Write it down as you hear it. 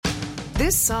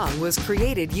This song was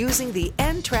created using the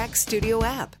N-Track Studio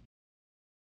app.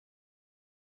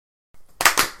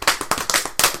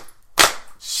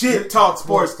 Shit Talk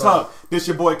Sports Talk. This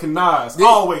your boy Kanaz.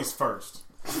 Always first.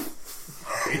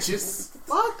 Bitches.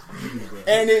 Fuck.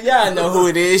 And then y'all know who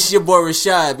it is. It's your boy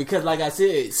Rashad. Because like I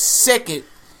said, second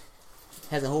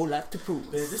has a whole lot to prove.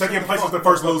 Second place is the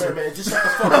first loser. Man, just shut the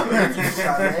fuck up.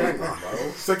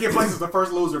 Bro. Second place is the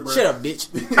first loser, bro. Shut up, bitch.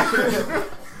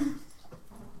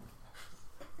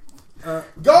 Go,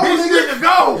 nigga,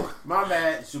 go! My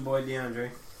bad. It's your boy DeAndre.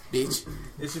 Bitch.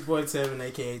 It's your boy Tevin,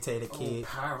 aka Tater Kid.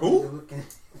 Who?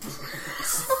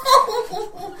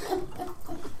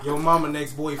 Your mama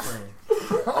next boyfriend.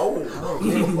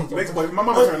 Next boy. My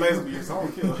mama turned lesbian, so I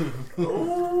don't kill her.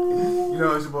 You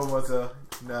know it's your boy Martel.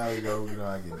 Now you know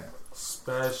I get that.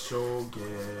 Special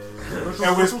guest.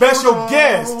 And with special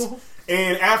guest,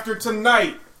 and after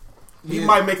tonight, he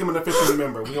might make him an official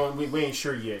member. We ain't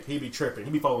sure yet. He be tripping. He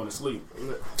be falling asleep.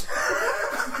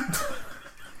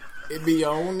 It be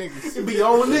your own niggas. It be your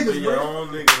own niggas, Your bro. own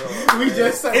nigga. We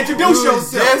just Introduce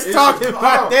yourself. just talking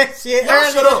about that shit Y'all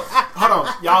earlier. shut up. Hold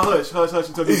on. Y'all hush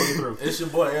until we fucking through. It's your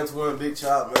boy Antoine Big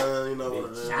Chop, man. You know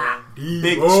what it is.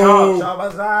 Big Chop.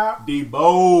 Shabazar.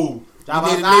 Debo.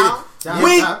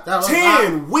 Week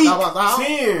 10. Week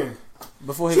 10.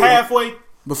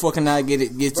 Before can I get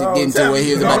into Bro, what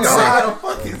he was about to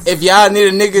say. say? If y'all need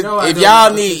a nigga, if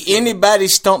y'all need anybody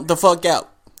stumped the fuck out,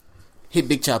 hit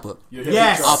Big Chop up.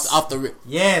 Yes. Off the rip.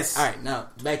 Yes. All right, now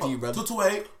back to you, brother.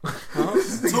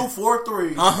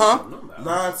 228-243.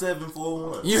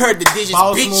 9741. You heard the digits,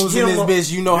 Boss bitch. moves in this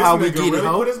bitch. You know how we This get nigga it, really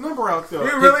ho. put his number out there.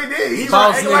 He really did. He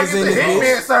Boss acting like niggas in it's a this hitman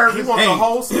bitch. service. He wants the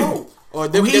whole smoke. Or all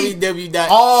the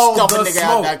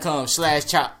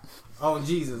www.stumpinigga.com/chop.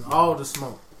 Jesus, all the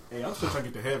smoke. Hey, I'm still trying to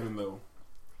get to heaven, though.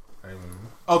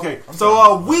 Okay,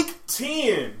 so week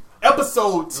 10,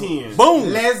 episode 10. Boom.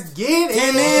 Let's get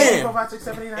it.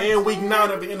 And week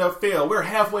 9 of the NFL. We're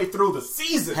halfway through the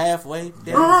season. Halfway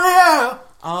there. Yeah.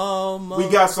 Almost. We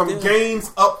got some there.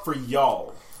 games up for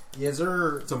y'all. Yes,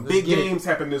 sir. Some Let's big get it. games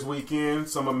happened this weekend.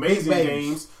 Some amazing Big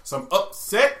games. Some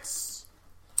upsets.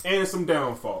 And some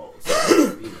downfalls.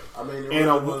 I mean,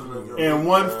 And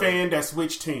one fan that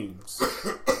switched teams.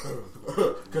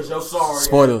 Because your sorry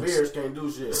Spoilers. Bears can't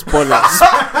do shit. Spoiler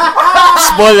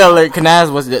alert.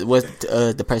 Kanaz was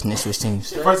the person that switched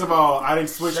teams. First of all, I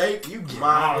didn't switch. Shake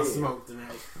my head. Smoke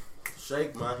tonight.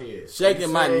 Shake my head.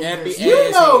 Shaking my nappy You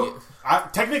ass know-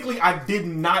 head. Technically, I did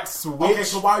not switch. Okay,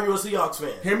 so why are you a Seahawks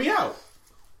fan? Hear me out.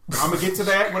 I'm going to get to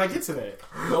that when I get to that.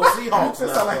 No Seahawks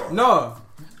now. No.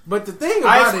 But the thing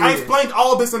about I it is, explained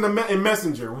all this in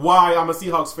Messenger, why I'm a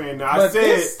Seahawks fan now. I But said,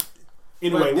 this-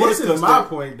 anyway, but we'll this discuss is my that.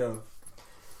 point, though.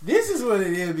 This is what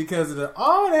it is because of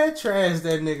all that trash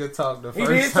that nigga talked the He first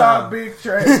did time. talk big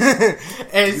trash.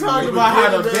 And talking about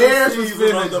how the Bears was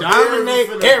finna dominate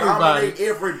everybody.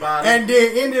 And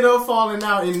then ended up falling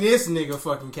out in this nigga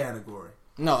fucking category.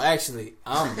 No, actually,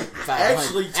 I'm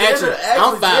 500. Actually,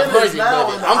 I'm 500, now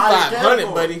buddy. in the I'm highest 500,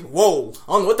 category. buddy. Whoa.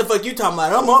 I don't know what the fuck you talking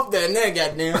about. I'm up there now,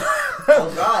 goddamn.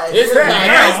 Oh, God. It's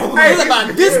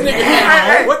about this nigga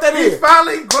now. What that He's is?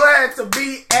 finally glad to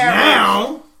be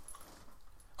average.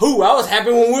 Who? I was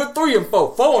happy when we were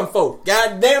 3-4, 4-4.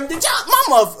 Goddamn, did y'all,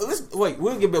 mama? Wait,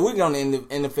 we'll get back. We're going to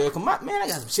NFL. Cause man, I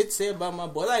got some shit to say about my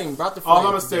boy. I ain't brought the. All I'm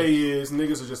going to say is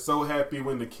niggas are just so happy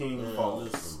when the king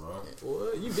falls. Listen, bro.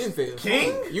 Well, you been failed.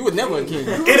 King? You was never a king.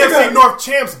 NFC North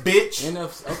champs, bitch.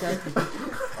 Okay.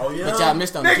 Oh, yeah? But y'all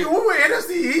missed on Nigga, the we were NFC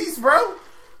East, bro.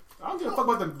 I don't give a fuck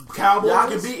about the Cowboys. Y'all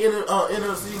can be in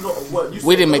NFC. What? You We said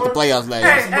didn't make the North? playoffs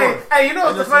last year. Hey, you know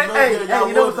what's the funny? Hey,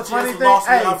 you know what's the funny thing?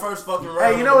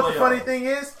 Hey, you know what the funny thing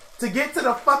is? To get to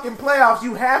the fucking playoffs,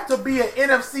 you have to be an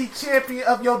NFC champion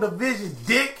of your division,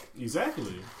 dick.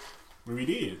 Exactly. We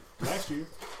did last year.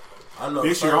 I know.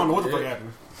 This year, I don't know what the fuck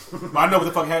happened. But I know what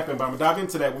the fuck happened, but I'm going to dive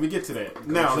into that when we get to that.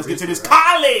 Now, let's get to this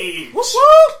college.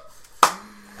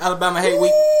 Alabama hate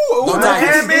week. Ooh, Go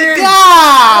Tigers.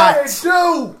 God,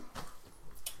 dude.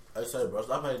 I say, bro,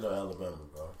 stop hating on Alabama,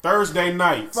 bro. Thursday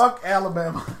night. Fuck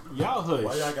Alabama. Y'all hush.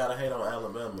 Why y'all gotta hate on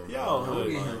Alabama? Y'all bro?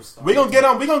 hush. We gonna get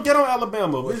on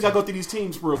Alabama. We just gotta go through these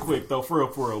teams real quick though, for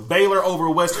real. Baylor over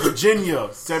West Virginia,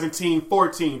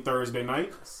 17-14 Thursday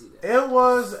night. It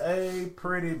was a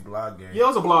pretty block game. Yeah, it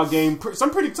was a block game.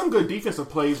 Some good defensive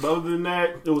plays, but other than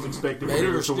that, it was expected. They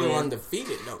were to still win.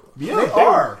 undefeated though. Yeah, They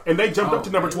are. and they jumped up to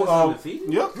number 12.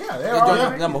 undefeated? Yep, Yeah, they They are.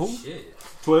 jumped up number who?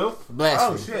 12.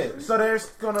 Blasphemy. Oh shit! So there's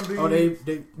gonna be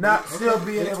They not still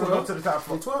being able to go 12. to the top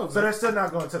four. 12. So they're still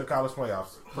not going to the college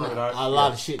playoffs. A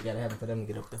lot of shit gotta happen for them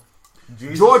to get up there.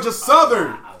 Jesus. Georgia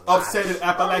Southern upset at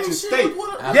Appalachian State.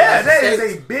 Yeah, that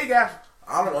is a big ass.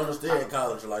 I don't understand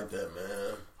college like that,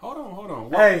 man. Hold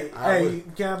on. Hey,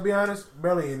 can I be honest?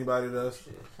 Barely anybody does.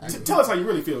 Tell us how you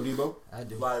really feel, Debo. I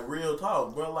do. Like real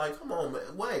talk, bro. Like, come on, man.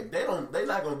 Wait, they're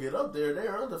not gonna get up there.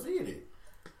 They're undefeated.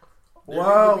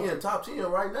 They're be in top 10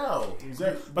 right now.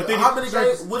 Exactly. But then how many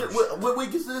games? What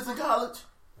week is this in college?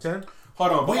 10.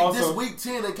 Hold on, but also this week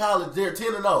 10 in college. They're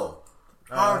 10-0.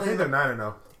 I think they're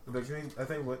 9-0. I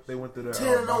think they went through their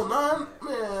 10-0, 9,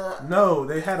 man. No,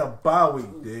 they had a bye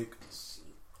week, Dick.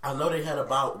 I know they had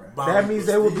about that means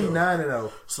they would be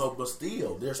 9-0. So, but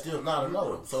still, they're still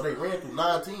 9-0. So they ran through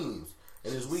 9 teams,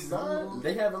 and it's week 9.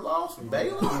 They haven't lost.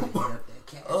 Baylor.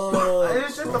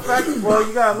 It's just the fact. Well,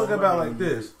 you gotta look about like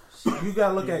this. You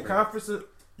gotta look at conferences.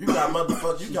 You got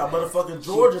motherfucking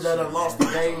Georgia that done lost the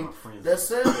game. That's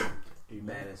 7. You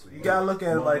gotta look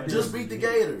at it like this. Just beat the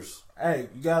Gators. Hey,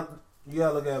 you gotta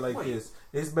look at it like this.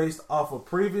 It's based off of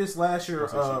previous last year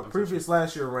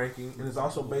ranking, and it's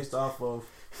also based off of.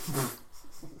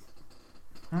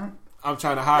 I'm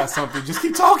trying to hide something. Just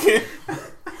keep talking.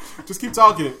 It's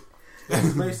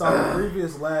based off of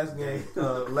previous last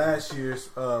year's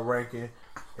ranking,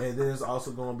 and then it's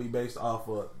also going to be based off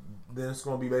of. Then it's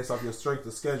going to be based off your strength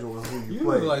of schedule and who you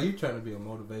play. Look like you trying to be a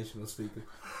motivational speaker.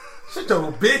 Shut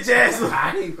your bitch ass up.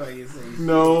 I ain't fucking saying.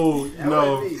 No.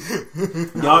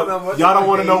 Y'all don't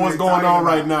want to know what's going on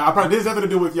right now. This has nothing to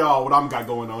do with y'all. What I'm got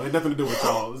going on. It has nothing to do with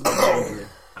y'all.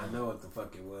 I know what the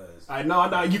fuck it was. I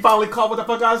know. You finally caught what the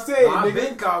fuck I said. I've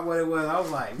been caught what it was. I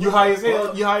was like, you high as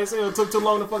hell. It took too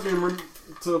long to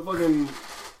fucking.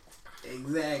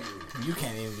 Exactly. You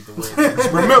can't even get the word.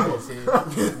 Remember.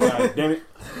 God damn it.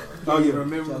 Oh, you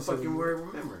remember the fucking word?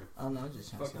 Remember. Oh no,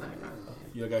 just fucking.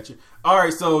 Yeah, I got you. All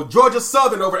right, so Georgia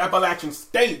Southern over Appalachian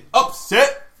State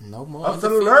upset. No more. Up to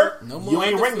the alert. No more. You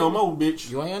ain't ranked no more, bitch.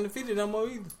 You ain't undefeated no more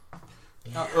either.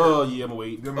 Yeah, I'm gonna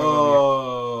wait.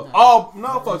 No,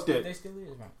 fuck that. They still is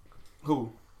ranked.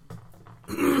 Who?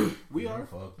 We are.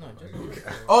 No, just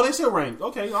Oh, they still ranked.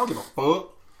 Okay, I don't give a fuck.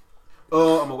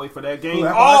 I'm gonna wait for that game.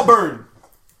 Auburn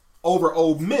over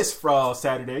Ole Miss for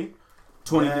Saturday,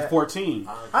 20-14.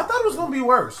 I thought it was gonna be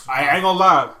worse. I ain't gonna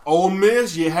lie. Ole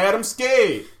Miss, you had them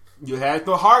scared. You had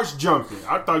the hearts jumping.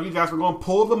 I thought you guys were gonna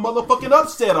pull the motherfucking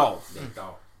upset off.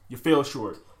 You fell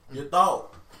short. You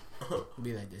thought.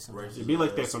 Be like this sometimes. It be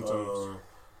like that sometimes.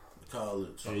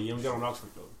 College. Hey, you don't get on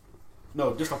Oxford though.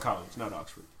 No, just on college, not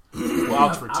Oxford. Well,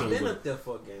 Oxford I've team. been up there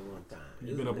for a game one time.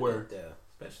 You been up where? Up there,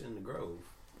 especially in the Grove,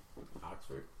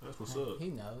 Oxford. That's what's up. He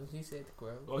knows. He said the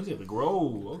Grove. Oh, he said the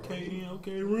Grove. Okay.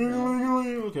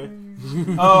 Okay.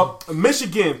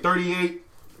 Michigan 38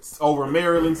 over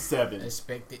Maryland 7.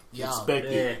 Expected. Y'all.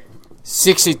 Expected.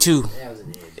 62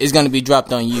 is going to be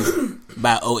dropped on you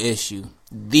by OSU.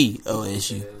 The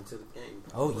OSU.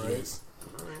 Oh, yes.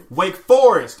 Wake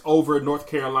Forest over North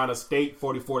Carolina State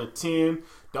 44-10.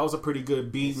 That was a pretty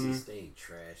good beating. NC State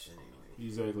trash anyway.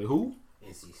 Exactly. Who?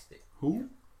 NC State. Who?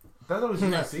 That was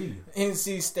UNC.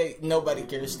 NC State. Nobody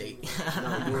cares State.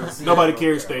 Nobody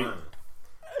cares State.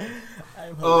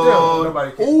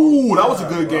 Nobody cares. Ooh, that was a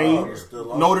good game.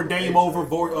 Notre Dame over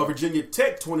Virginia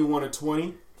Tech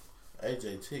 21-20.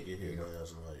 AJ ticket here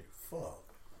last night. Fuck.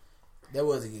 That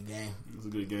was a good game. It was a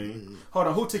good game. Hold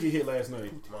on, who ticket hit last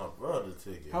night? My brother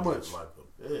ticket. How much? Like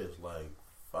a bitch, like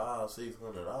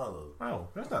 $500-$600. Oh,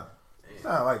 that's not. It's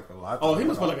not like a lot. Oh, he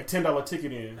must put like a $10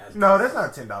 ticket in. No, that's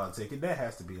not a $10 ticket. That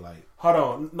has to be like. Hold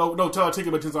on, no $10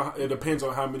 ticket, but it depends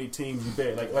on how many teams you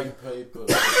bet. Like he paid for,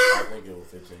 I think it was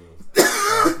 15.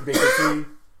 big 15.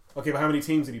 Okay, but how many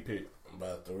teams did he pick?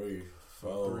 About 3,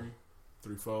 4.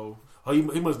 3, 4. Oh,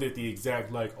 he must did the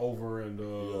exact like over and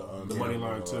the money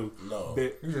line too. No,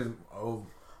 Bet. You just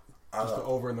Just the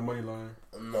over and the money line.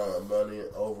 No, money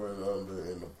over and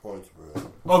under in the point spread.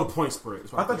 Oh, the point spread.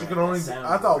 I thought you could only.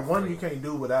 I thought one you can't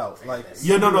do without. Like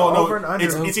no. Over and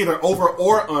under. It's either over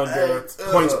or under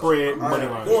point spread money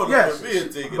line. Yes,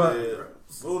 ticket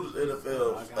as soon as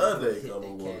NFL Sunday come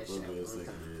on, be a ticket.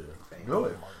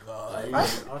 Really?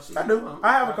 I do.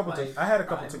 I have a couple tickets. I had a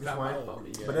couple tickets playing,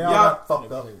 but they all got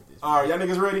fucked up. All right, y'all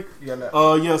niggas ready?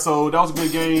 Yeah. So that was a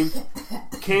good game.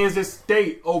 Kansas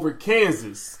State over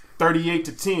Kansas,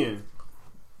 38-10.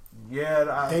 Yeah,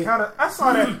 I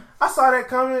saw that. I saw that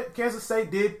coming. Kansas State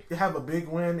did have a big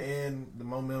win, and the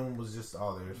momentum was just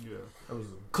all theirs. Yeah. It was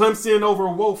Clemson over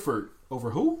Wofford.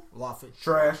 Over who? Wofford.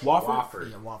 Trash.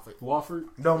 Wofford. Yeah, Wofford. Wofford.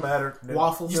 Don't matter.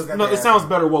 Waffles. No, it sounds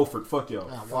better. Wofford. Fuck y'all.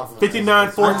 Wofford.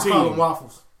 59-14.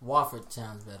 Waffles. Wofford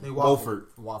sounds better. Wofford.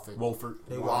 Wofford. Wofford.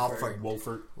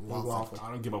 Wofford. Wofford.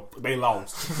 I don't give a. They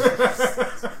lost.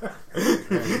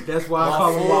 That's why I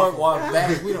call them waffle. Walk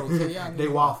back. We don't care. Y'all They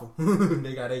waffle.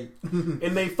 They got 8.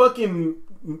 And they fucking.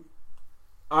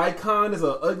 Icon is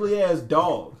an ugly ass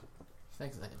dog.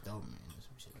 It's like a Doberman or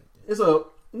some shit like that. It's a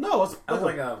no. It's That's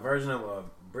like a version of a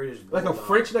British like bulldog. a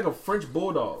French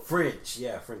bulldog. French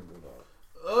bulldog.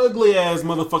 Ugly ass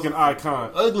motherfucking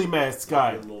Icon. Ugly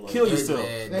mascot. Kill yourself.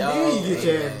 And then you get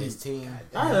your ass beat.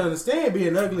 I understand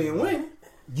being ugly and winning.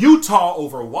 Utah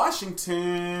over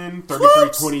Washington,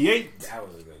 33-28. That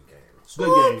was a good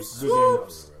game.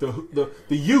 Good game.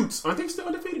 The Utes, aren't they still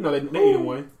undefeated? No, they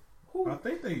 8-1. I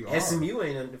think they are. SMU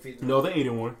ain't undefeated. No, they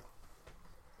 8-1.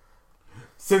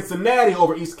 Cincinnati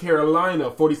over East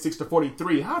Carolina,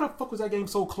 46-43. How the fuck was that game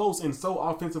so close and so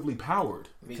offensively powered?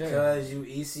 Because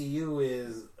ECU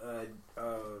is a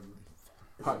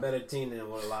better team than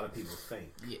what a lot of people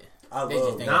think. Yeah. I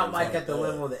love Not like at the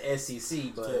level of the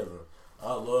SEC, but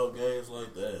I love games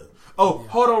like that. Oh,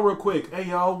 hold on real quick. Hey,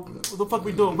 y'all, what the fuck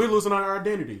we doing? We're losing our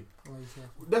identity.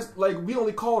 That's like we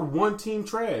only called one team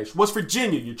trash. West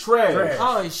Virginia, you trash.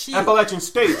 Oh shit. Appalachian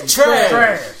State, you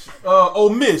Trash. Ole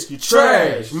Miss, you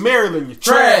trash. Maryland, you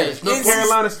trash. North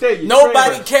Carolina State, you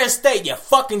Nobody trash. cares state. You're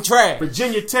fucking trash.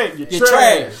 Virginia Tech, you You're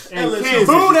trash. trash. And LSU, Kansas,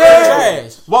 booty. you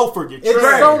Trash. Wofford, you There's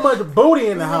trash. so much booty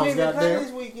in the house, this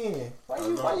goddamn. weekend. Why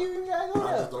you even gotta go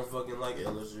I there? just don't fucking like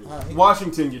LSU.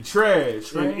 Washington, you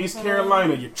trash. And East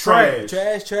Carolina, you trash.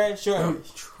 Trash. All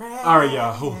right,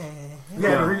 y'all. We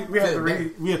have to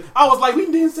read. I was like, we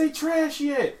didn't say trash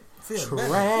yet. Trash.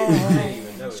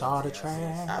 All the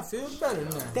trash. I feel better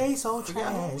now. They so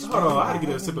trash. Hold on, I had to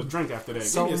get a sip of drink after that.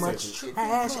 So Give me a much second.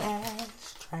 trash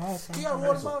ass. Trash You got a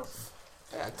water bottle?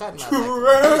 Yeah, cotton mouth.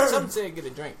 Like some said get a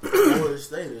drink. Florida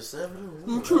State is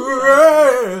 7.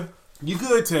 You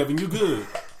good, Tevin? You good?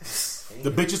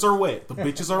 The bitches are wet. The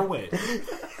bitches are wet.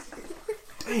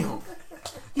 Damn.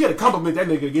 You gotta compliment that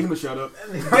nigga to get him a shout out.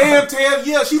 Damn, Tev.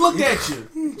 Yeah, she looked at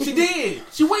you. She did.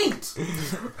 She winked.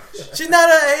 She not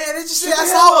her head. She said, I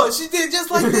saw her. She did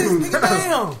just like this. Nigga,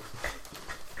 damn.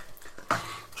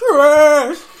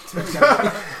 Trash.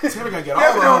 Tevin gotta get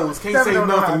all the hoes. Can't say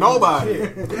nothing to nobody.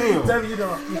 Damn. Tevin, you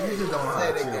don't know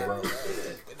how to chill, bro.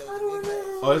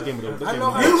 Oh, this game is I know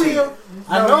how to chill.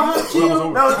 I know how to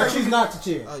chill. No, I choose not to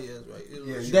chill. Oh, yeah,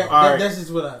 that's right. All right. That's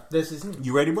just what I. That's just me.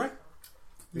 You ready, bro?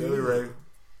 Yeah, we ready.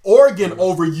 Oregon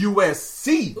over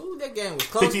USC. Ooh, that game was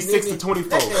close. 56-24.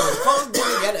 That game was close, then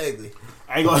it got ugly.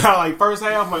 I ain't gonna lie, like first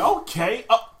half, I'm like, okay.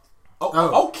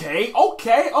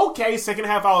 Okay. Second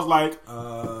half, I was like,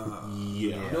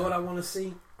 yeah. You know what I want to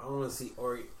see? I want to see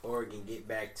Oregon get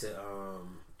back to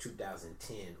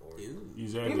 2010. Oregon.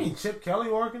 Exactly. You mean Chip Kelly,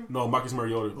 Oregon? No, Marcus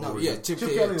Mariota. No, Oregon. yeah, Chip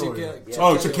Kelly, Kelly. Oregon.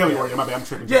 Oh, Chip Kelly, Oregon. My bad, I'm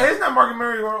tripping. Yeah, it's not Market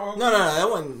Murray Oregon. No, that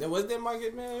wasn't. Was that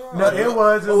Marcus Mariota? No, it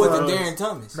was. Or was it Darren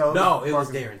Thomas? No, it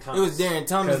was Darren Thomas. It was Darren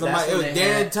Thomas. It was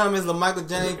Darren Thomas, LaMichael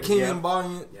James,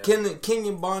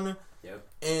 Kenyon Barner,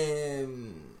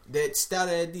 and that stout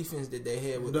ass defense that they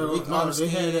had with the Rick they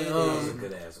had that.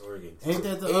 Good ass Oregon. Ain't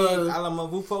that the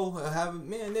Alamavupo?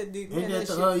 Man, that dude. Ain't that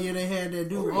the year they had that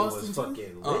dude Oregon Austin? was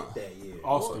fucking lit that year.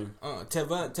 Austin.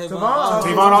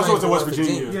 Tavon also was in West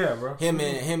Virginia. Yeah, bro. Him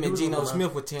and Geno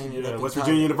Smith were tearing it Yeah, up. West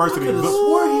Virginia University. I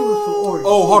swore he was from Oregon.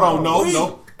 Oh, hold on.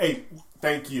 No. Hey,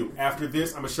 thank you. After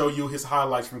this, I'm going to show you his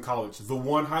highlights from college. The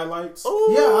one highlights.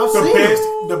 Yeah, I've seen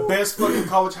him. The best fucking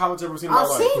college highlights I've ever seen in my I've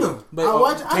life. seen him. But, I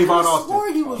watched. I Tavon could've swore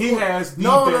Austin. he was. He has the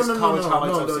best college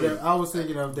highlights I've seen. I was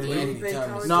thinking of that. Anthony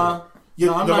Thomas. Nah,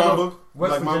 Yeah, I'm the not Mamba.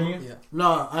 West Like Mamba. Virginia.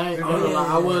 no, I ain't.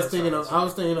 I was thinking of. I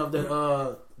was thinking of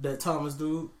Yeah. that Thomas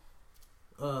dude.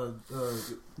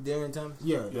 Darren Thomas.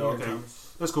 Yeah, Okay.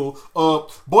 Thomas. That's cool.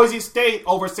 Boise State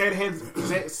over San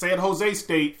Jose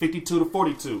State,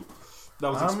 52-42.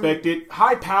 That was expected.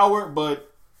 High power, but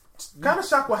Kind of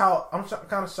shocked with how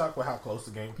kind of shocked with how close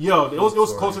the game. yo, it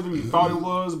was closer than you thought it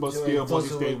was, but still, Boise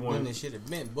State won. It should have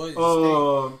been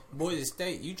Boise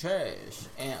State. You trash,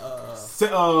 and San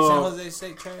Jose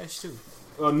State trash too.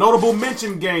 Notable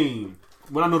mention game.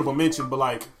 Well, not notable mention, but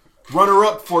like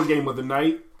runner-up for game of the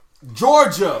night.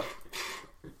 Georgia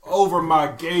over my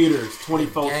Gators,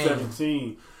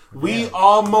 24-17. We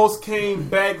almost came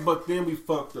back, but then we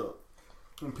fucked up.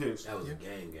 I'm pissed. That was a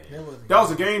game. That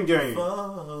was a game.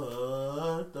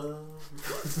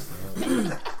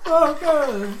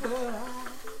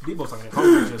 Debo sounded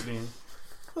hungry just then.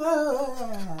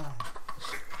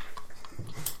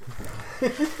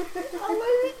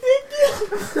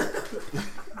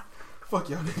 Fuck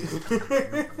y'all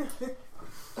niggas.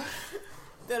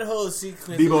 That whole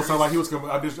sequence. Debo sounded like he was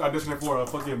auditioning for a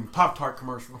fucking Pop-Tart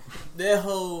commercial. That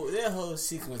whole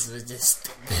sequence was just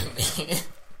stupid, man.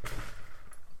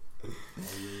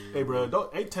 Hey, bro,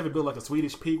 ain't Tevin built like a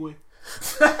Swedish pigway?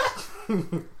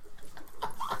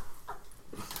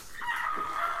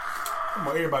 I'm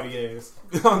on everybody ass.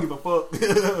 I don't give a fuck.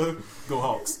 Go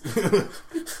Hawks.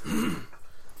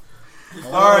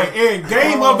 All right, and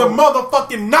game of the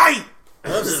motherfucking night.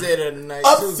 Upset of the night.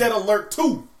 Upset alert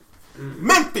 2.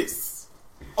 Memphis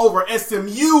over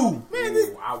SMU. Man,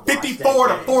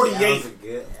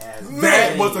 54-48.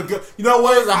 That was a good. You know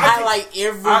what? It was a highlight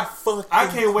every fucking. I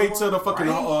can't wait till the fucking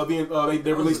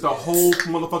they release the whole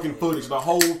motherfucking footage, the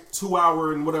whole 2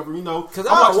 hour and whatever, you know. Because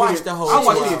I watched the whole. I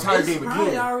watched the entire game again.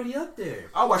 again. Already up there.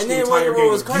 I watched and the then entire game again.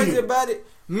 what was crazy about it?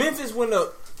 Memphis went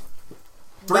up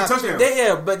 3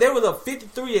 touchdowns. But they was up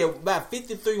 53 at about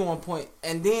 53 1 point,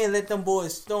 and then let them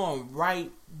boys storm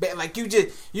right back. Like you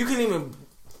couldn't even.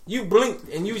 You blinked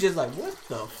and you just like, what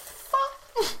the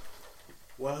fuck?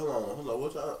 Well, hold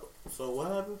on. So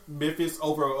what happened? Memphis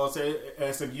over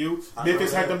SMU.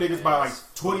 Memphis had them niggas by like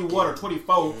 21 or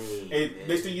 24, and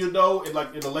next thing you know, in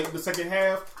the second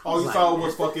half, all you saw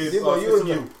was fucking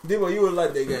SMU. Debo, you would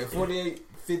like that game,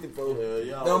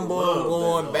 48-54. Them boys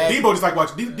going back. Debo just like watch.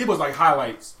 Debo's like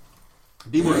highlights.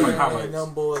 Debo was like highlights.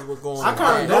 Them boys were going. I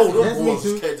kind of know them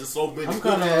boys catching so many. I'm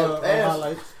kind of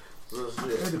highlights.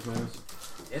 It depends.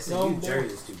 SMU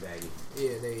jersey is too baggy.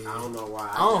 Yeah, they. I don't know why.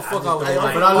 I don't fuck out with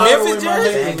But I love Memphis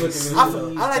jersey.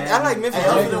 I like Memphis.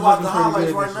 I'm gonna watch the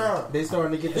highlights right now. They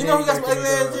starting to get. You know who got some ugly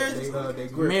ass jerseys?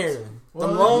 Maryland. The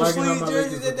long sleeve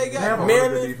jerseys that they got.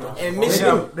 Maryland and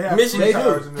Michigan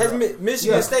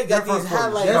State got these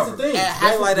highlights. That's the thing.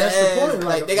 Highlighted ass.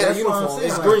 Like they got a uniform.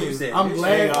 It's green. I'm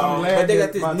glad. But they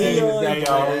got this neon. Hey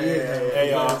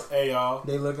y'all.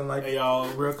 They looking like y'all.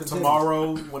 Real contenders.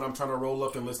 Tomorrow when I'm trying to roll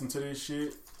up and listen to this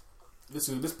shit,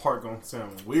 this part gonna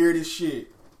sound weird as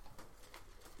shit.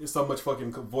 There's so much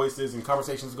fucking voices and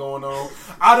conversations going on.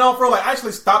 I don't feel like I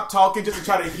actually stopped talking just to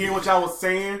try to hear what y'all was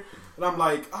saying. And I'm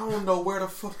like, I don't know where the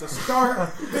fuck to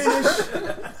start, finish.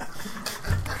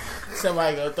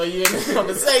 Somebody gonna throw you in the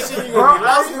conversation. You gonna be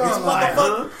lost in this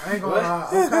motherfucker. I ain't gonna lie.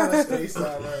 I'm kind of spaced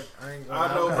out.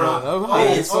 I know, bro.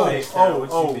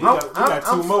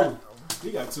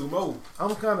 We got two more.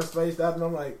 I'm kind of spaced out, and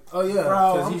I'm like, oh yeah,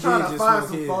 bro, I'm trying to find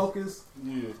some focus.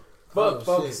 Yeah. Fuck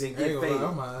focus and get faded.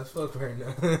 I'm high as fuck right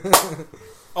now.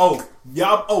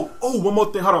 One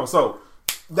more thing. Hold on. So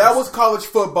that was college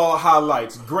football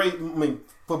highlights. Great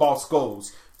football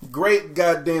scores. Great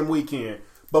goddamn weekend.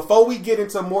 Before we get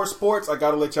into more sports, I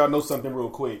gotta let y'all know something real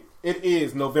quick. It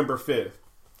is November 5th.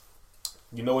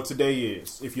 You know what today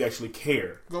is, if you actually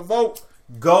care. Go vote.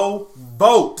 Go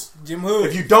vote. Jim Hood.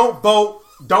 If you don't vote,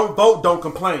 don't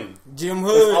complain. Jim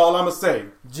Hood. That's all I'm gonna say.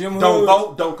 Jim Hood. Don't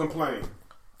vote, don't complain.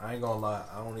 I ain't gonna lie,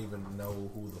 I don't even know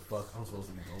who the fuck I'm supposed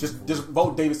to be voting Just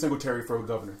vote David Singletary for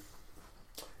governor.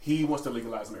 He wants to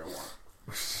legalize marijuana.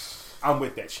 I'm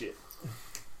with that shit.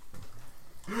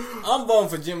 I'm voting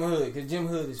for Jim Hood because Jim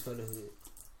Hood is for the hood.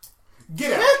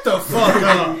 Get out. Get the fuck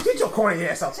up. Get your corny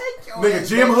ass out. Nigga,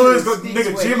 Jim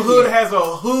Hood has a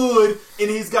hood in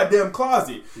his goddamn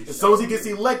closet. As soon as he gets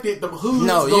elected, the hood.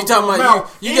 No, you talking about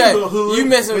you talking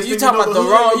about the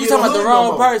wrong. You talking about the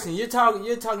wrong person. You're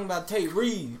talking about Tate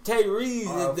Reeves. Tate Reeves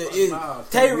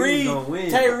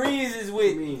is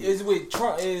with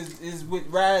Trump. Is with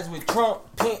rides with Trump,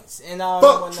 Pence, and all.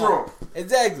 Fuck Trump.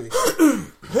 Exactly.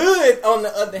 Hood, on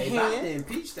the other hand, about to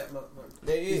impeach that motherfucker.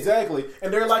 Exactly.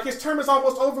 And they're like, his term is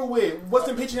almost over with. What's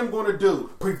impeaching him going to do?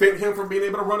 Prevent him from being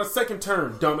able to run a second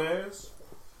term, dumbass.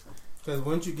 Because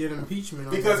once you get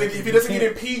impeachment... Because if he doesn't get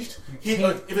impeached, he's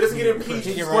going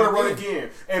to run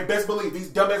again. And best believe, these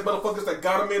dumbass motherfuckers that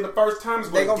got him in the first time is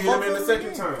going to get him in the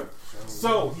second time.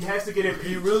 So, he has to get impeached.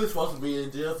 He really supposed to be in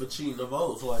jail for cheating the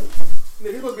votes. Like,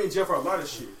 he's supposed to be in jail for a lot of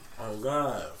shit. Oh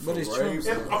God! But it's true.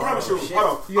 I promise you. Hold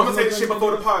on. I'm gonna say this shit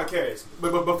before the podcast,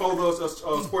 but before the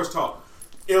sports talk.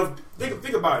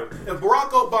 Think about it. If Barack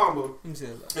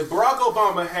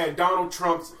Obama had Donald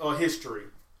Trump's history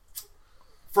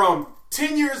from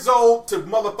 10 years old to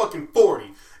motherfucking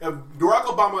 40, if Barack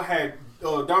Obama had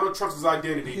Donald Trump's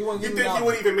identity, you think he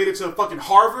would even made it to fucking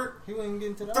Harvard? He wouldn't get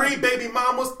into that. 3 baby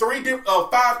mamas,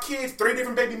 5 kids, 3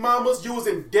 different baby mamas. You was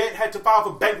in debt, had to file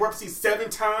for bankruptcy 7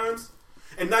 times.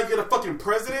 And now you're the fucking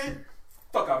president?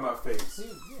 Fuck out my face.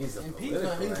 He's a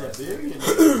billionaire.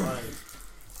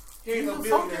 He ain't a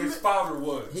billionaire. His father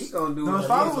was. He gonna do. No, his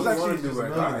father was actually do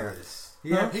right now.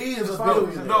 Yeah, he is a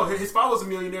billionaire. No, his father was a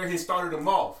millionaire. He started him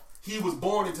off. He was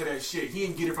born into that shit. He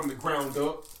didn't get it from the ground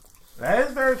up. That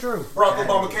is very true. Barack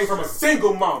Obama came from a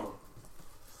single mama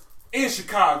in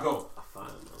Chicago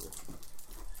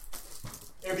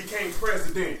and became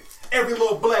president. Every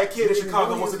little black kid in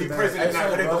Chicago wants to be president now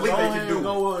because they believe they can do it.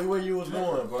 Go where you was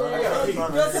going, bro. I gotta pee.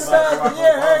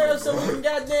 Hurry up so we can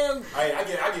goddamn. I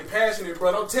get passionate,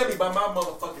 bro. Don't tell me about my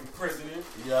motherfucking president.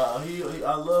 Yeah,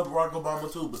 I love Barack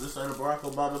Obama too, but this ain't a Barack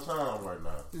Obama time right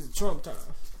now. This is Trump time.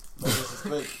 No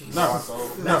disrespect. No.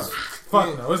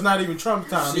 Fuck no. It's not even Trump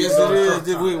time. Yes, it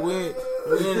is. We're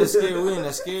in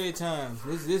a scary time.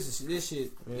 This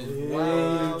shit is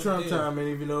wild. Trump time, and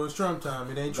even though it's Trump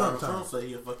time, it ain't Trump time. Trump say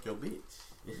he'll fuck your bitch.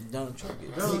 Donald Trump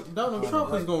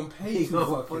is gonna pay you to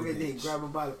fuck your bitch. Grab her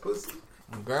by the pussy.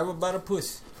 Grab her by the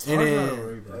pussy. And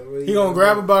then he gonna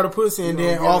grab her by the pussy and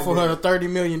then offer her $30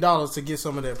 million to get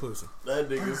some of that pussy. That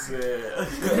nigga said,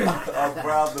 I'm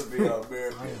proud to be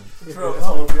American. Trump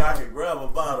told me I can grab her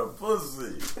by the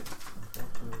pussy.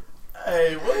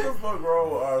 Hey, what the fuck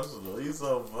wrong with Arsenal? He's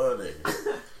so funny.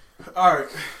 All right.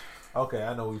 Okay,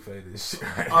 I know we faded this shit.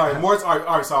 All right, more. All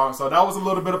right. So that was a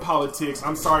little bit of politics.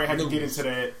 I'm sorry I had to get into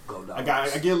that. I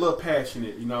get a little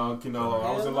passionate. You know.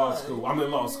 I was in law school. I'm in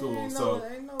law school. So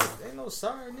ain't no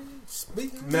sorry, nigga.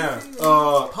 Speaking now,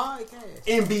 podcast.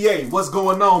 NBA. What's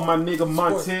going on, my nigga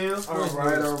Montel? All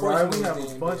right. We have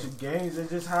a bunch of games that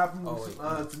just happened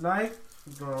tonight.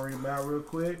 I'm gonna read them out real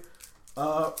quick.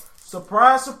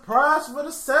 Surprise for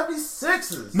the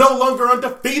 76ers. No longer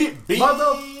undefeated,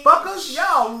 motherfuckers,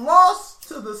 y'all lost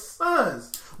to the Suns.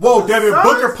 Whoa, Devin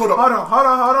Booker put up. Hold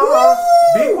on.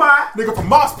 Be quiet. Nigga from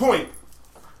Moss Point.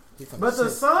 But the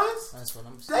Suns,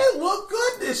 they look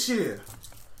good this year.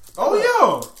 Oh,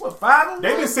 yeah. What, 5-1?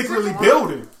 They've been secretly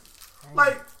building.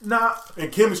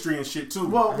 And chemistry and shit, too.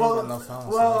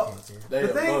 The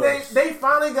thing, they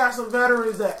finally got some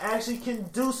veterans that actually can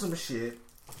do some shit.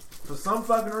 For some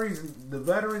fucking reason, the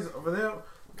veterans over there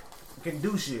can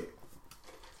do shit.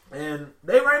 And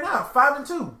they right now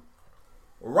 5-2.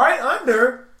 Right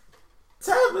under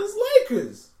Tavin's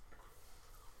Lakers.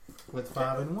 With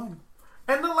 5-1.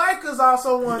 And the Lakers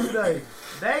also won today.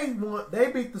 They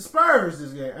beat the Spurs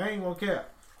this game. I ain't gonna cap.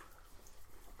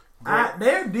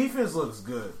 Their defense looks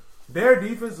good. Their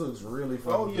defense looks really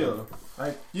fucking good.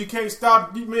 Like, you can't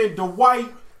stop, man. Dwight,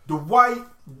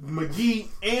 McGee,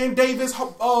 and Davis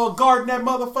guarding that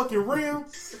motherfucking rim,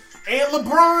 and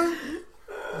LeBron.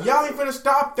 Y'all ain't finna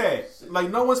stop that. Like,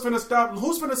 no one's finna stop.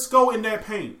 Who's finna score in that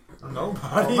paint?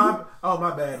 Nobody. Oh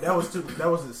my bad. That was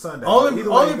the Sunday. Only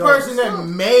person that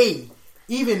may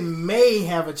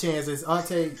have a chance is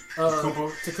Ante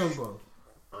Tecumbo.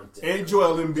 And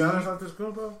Joel Embiid. Giannis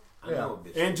Antetokounmpo? Yeah.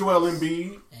 And Joel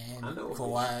Embiid. And I know.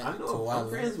 Kawhi. I'm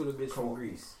friends with a bitch from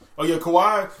Greece. Oh yeah,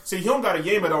 Kawhi. See, he don't got to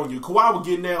yam it on you. Kawhi will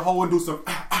get in that hole and do some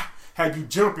have you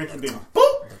jumping and then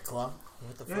boop. The clock.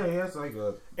 What the fuck? Yeah, he has like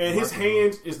a. And his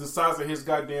hand is the size of his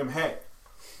goddamn hat.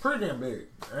 Pretty damn big.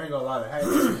 I ain't gonna lie, the hat is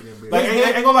pretty damn big. Like,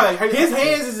 ain't gonna lie. His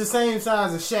hands is the same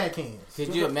size as Shaq hands.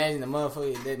 Could you imagine the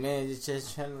motherfucker that man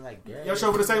just trying to like grab? Y'all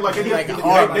sure what to say? Like they did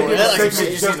a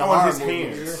segment just on his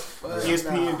hands.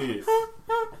 ESPN did.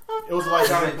 It was like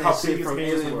how big his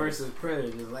hands were. Versus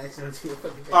Predator. All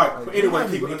right, but anyway,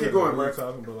 keep going, bro.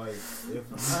 Talking, but like,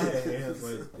 if I had hands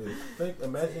like,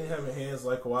 imagine having hands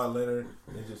like Kawhi Leonard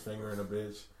and just fingering a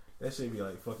bitch. That should be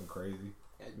like fucking crazy.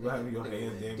 You having your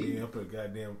hands damn near up a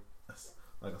goddamn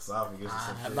like esophagus or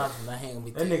something.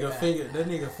 That nigga finger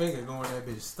going in that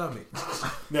bitch's stomach.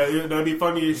 Yeah, that'd be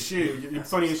funny as shit.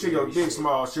 Funny as shit. Your dick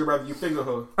small. She'd rather you finger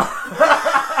her.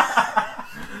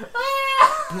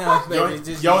 No,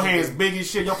 baby, your hands big as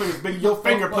shit. Your fingers big. Your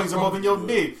finger plays more than your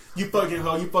dick. You fucking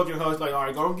her. It's like, all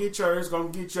right, go get yours.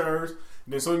 And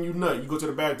then soon you nut. You go to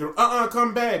the bathroom.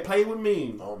 Come back. Play with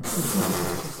me.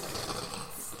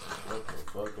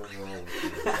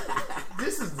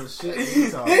 This is the shit we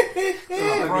talk.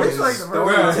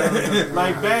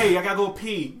 Like, babe, I gotta go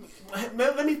pee.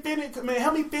 Man, let me finish. Man,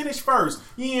 help me finish first.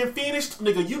 You ain't finished,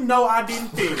 nigga. You know I didn't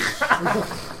finish.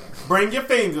 Bring your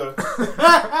finger.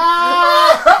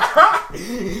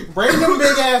 Bring them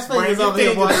big ass fingers over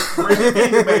here, boy. Bring your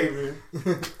finger, baby.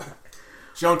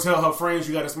 She don't tell her friends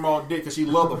you got a small dick because she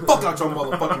love the fuck out your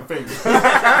motherfucking finger.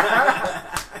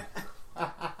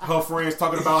 Her friends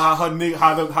talking about how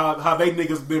they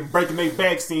niggas been breaking their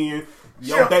backs in.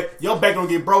 Your back gonna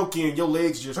get broken. Your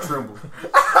legs just tremble.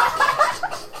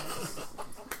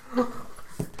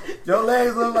 Your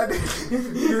legs look like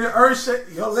you're in earth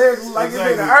shake. Your legs look like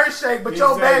you're in an earth shake, but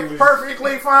your back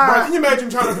perfectly fine. Bro, can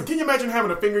you imagine having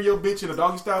to finger your bitch in a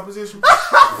doggy style position?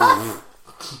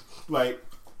 Like,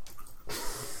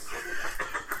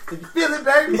 you feel it,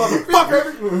 baby,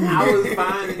 motherfucker. I was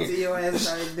fine until your ass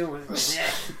started doing it.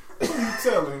 What are you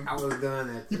telling? I was done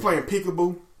at you playing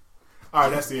peekaboo. All right,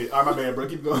 that's it. All right, my bad, bro.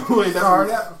 Keep going. I'm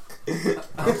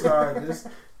sorry. This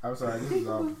is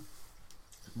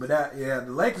But the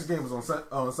Lakers game was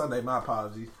on Sunday. My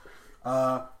apologies.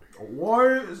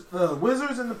 Warriors, the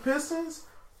Wizards, and the Pistons.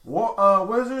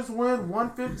 Wizards win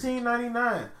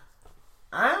 115-99.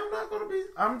 I'm not gonna be.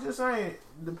 I'm just saying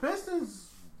the Pistons.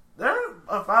 They're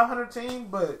a 500 team,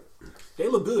 but they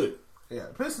look good. Yeah,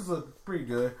 Pistons look pretty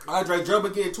good. Andre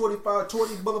Drummond getting 20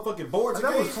 motherfucking boards.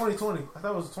 That was 2020. I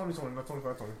thought it was 2020, not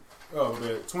 25-20. Oh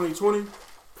man, 2020.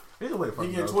 Either way, he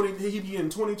getting 20. He be getting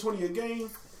 20 a game.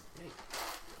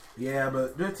 Yeah,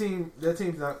 but their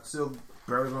team's not still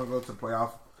barely gonna go to the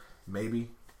playoff. Maybe.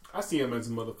 I see him as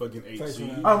a motherfucking 8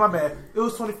 seed. Oh my bad. It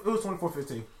was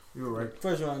 24-15. You were right.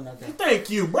 First round knockout. Thank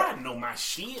you, bro. I know my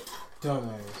shit.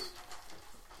 Dumbass.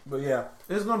 But yeah,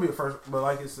 it's gonna be a first. But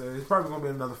like I said, it's probably gonna be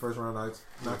another first round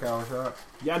knockout shot.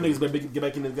 Y'all niggas better get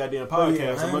back in this goddamn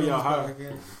podcast. I know y'all high.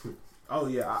 Oh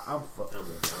yeah, I'm fucked.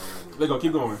 Let's go.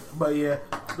 Keep going. But yeah,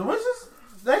 the Wizards,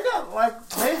 they got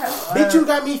they had. Bitch, you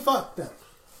got me fucked up.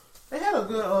 They had a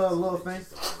good little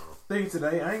thing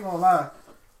today. I ain't gonna lie.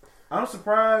 I'm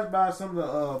surprised by some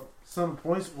of the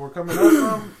points were coming up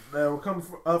from that were coming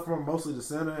up from mostly the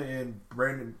center and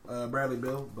Bradley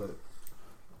Beal, but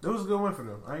it was a good win for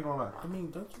them. I ain't gonna lie. I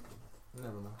mean, don't you?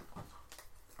 Never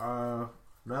mind.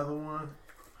 Another one.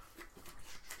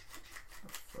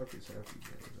 Fuck is happy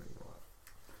games.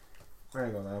 I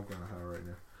ain't gonna lie. I'm kind of high right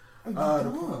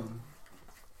now.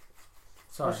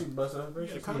 Sorry. She busted up.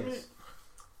 Yes.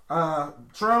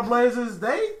 Trailblazers,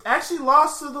 they actually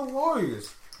lost to the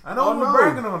Warriors. I know we're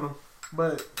bragging on them,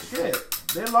 but shit,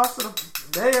 they lost to the.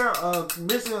 They are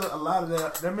missing a lot of their.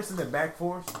 They're missing their back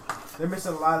force. They're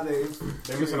missing a lot of their.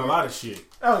 They're missing a lot of shit.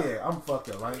 Oh yeah, I'm fucked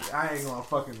up. I ain't gonna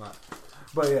fucking lie.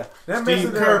 But yeah, they're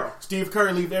missing their. Steve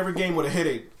Kerr leave every game with a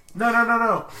headache.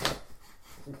 No.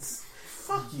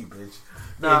 Fuck you, bitch.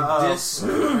 Nah,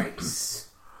 disgrace,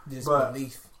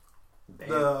 disbelief.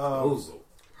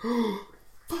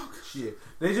 Fuck shit.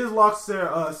 They just lost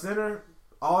their center.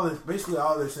 Basically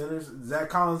all their centers. Zach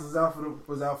Collins was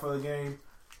out for the game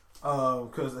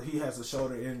because he has a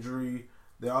shoulder injury.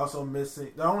 They're also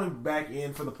missing. The only back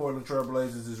end for the Portland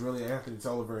Trailblazers is really Anthony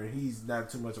Tolliver, and he's not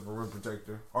too much of a rim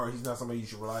protector, or he's not somebody you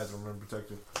should rely as a rim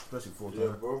protector, especially full time.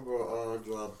 Yeah, Bro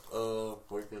dropped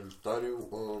freaking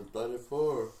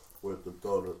 34 with the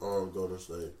Golden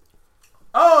State.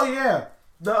 Oh yeah,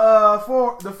 the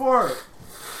forward.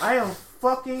 I am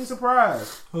fucking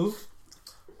surprised. Who?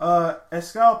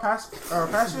 Escal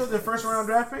Pascal, the first round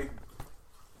draft pick.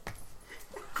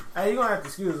 Hey, you gonna have to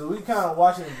excuse us. We kind of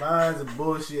watching vines and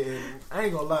bullshit. And I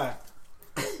ain't gonna lie,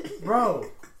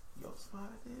 bro. Your Supply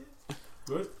did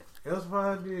good. Your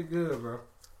Supply did good, bro.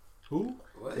 Who?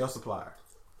 What? Your Supply.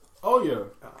 Oh yeah.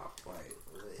 Oh, wait.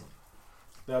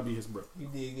 That'll be his bro. You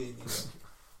did good.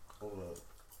 Hold up.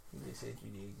 You just said you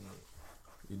did good.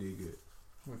 You did good.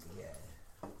 Yeah.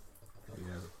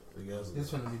 This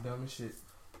gonna be dumb as shit.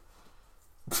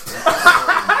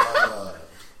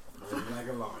 Like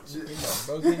a launch.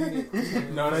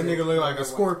 No, that nigga look like a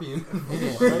scorpion.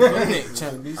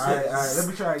 Alright, let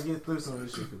me try to get through some of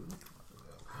this shit.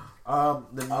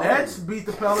 The Nets beat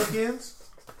the Pelicans.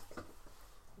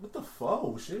 What the fuck?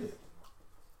 Oh, shit.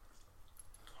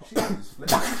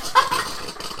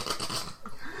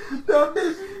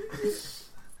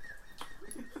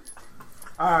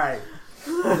 Alright.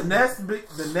 The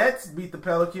Nets beat the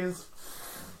Pelicans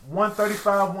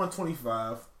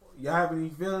 135-125. Y'all have any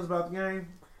feelings about the game?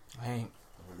 I ain't.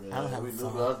 Yeah, I don't have we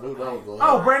fun. knew that was going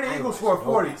Oh, Brandon Eagle scored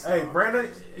 40. Hey, Brandon,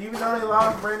 even though they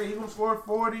lost, Brandon Eagle scored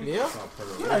 40. Yeah.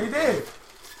 Yeah, he did.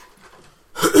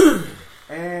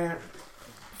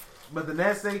 But the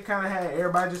Nets, they kind of had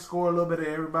everybody just score a little bit of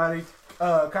everybody.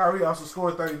 Kyrie also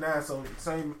scored 39, so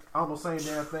almost same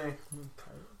damn thing.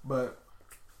 But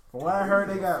from what I heard,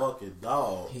 they got fucking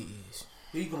dog. He is.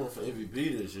 He going for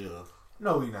MVP this year.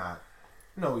 No, he not.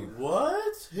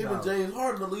 What? Him and James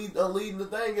Harden are leading the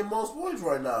thing in most points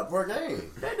right now per game.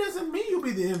 That doesn't mean you'll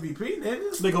be the MVP,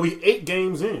 niggas. They're gonna be 8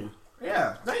 games in.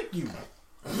 Yeah, thank you.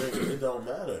 It don't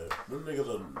matter. Them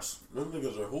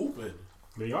niggas are hooping.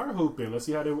 They are hooping. Let's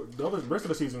see how the rest of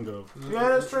the season go. Yeah,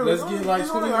 that's true. Let's get like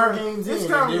 20 more games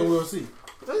in, and then we'll see.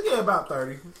 Let's get about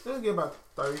 30.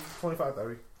 25,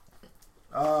 30.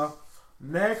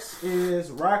 Next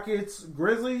is Rockets,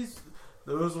 Grizzlies.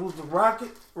 There was the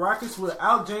Rockets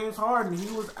without James Harden.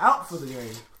 He was out for the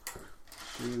game.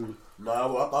 Shoot.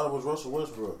 No, I thought it was Russell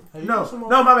Westbrook. Hey, no,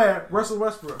 my bad. Russell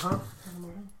Westbrook,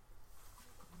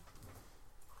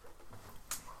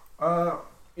 huh?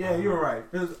 Yeah, you were right.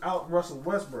 It was out Russell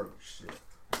Westbrook. Shit.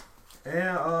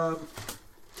 And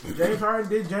James Harden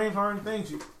did James Harden things.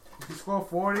 He scored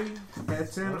 40.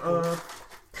 Had 10. How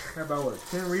about what?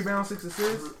 10 rebounds, 6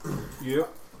 assists. Yep.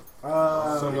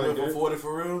 Something like that. 40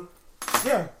 for real?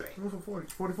 Yeah, he was for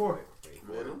 44.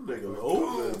 Man, them niggas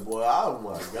open, boy. Oh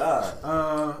my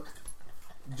god.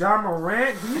 John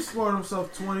Morant, he scored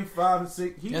himself 25 and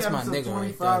 6. He That's got my himself nigga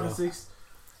 25 right and there, 6.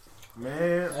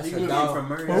 Man, That's He a came dog. from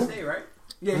Murray State, right?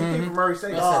 yeah, he came from Murray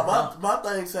State. Nah, my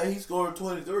thing say he scored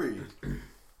 23.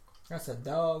 That's a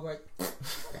dog, right?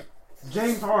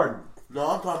 James Harden. No,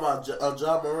 I'm talking about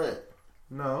John Morant.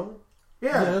 No.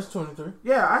 Yeah, Yeah. that's 23.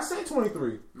 Yeah, I said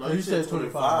 23. No, You you said said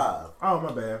 25. Oh,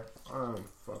 my bad. I'm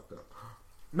fucked up.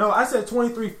 No, I said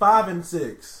 23, 5 and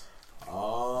 6.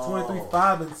 Oh. 23,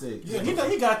 5 and 6. Yeah,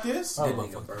 he got this. That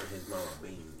nigga burned his mama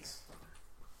beans.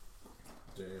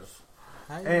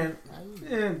 And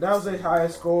that was their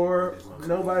highest score.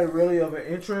 Nobody really of an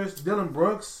interest. Dylan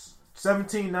Brooks,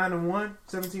 17, 9 and 1.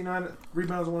 17, 9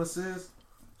 rebounds, 1 assist.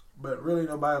 But really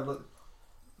nobody looked.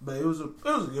 But it was a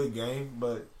good game.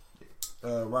 But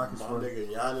Rockets My were.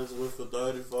 nigga Giannis went for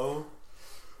 34.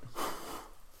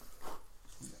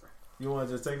 You want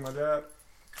to just take my job?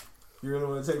 You really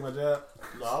want to take my job?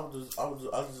 No,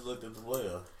 I just looked at the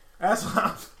player. That's what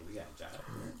I'm. We got a job.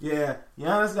 Yeah,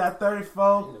 Giannis got You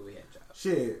 34. know we had jobs.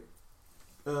 Shit.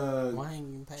 Why ain't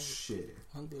you paid? Shit.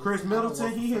 Chris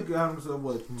Middleton, he had got himself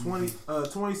what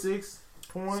 26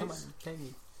 points. Somebody pay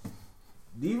me.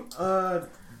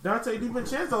 Dante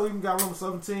DiVincenzo even got him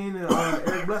 17, and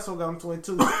Eric Bledsoe got him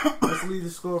 22. That's the leading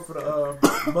score for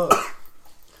the Bucks.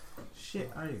 Shit,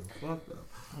 I ain't fucked up.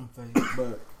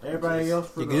 But everybody else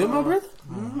for You the good, my brother?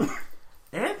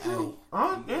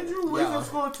 Andrew Wiggins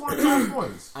scored 25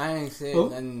 points. I ain't said Who?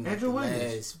 nothing Andrew the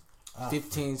Wiggins. last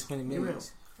 15, 20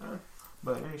 minutes.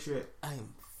 But ain't shit. I ain't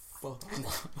fucking.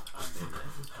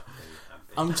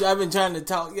 I've been trying to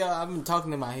talk, y'all. I've been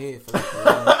talking in my head for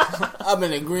I've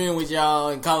been agreeing with y'all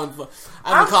and calling for.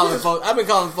 I've been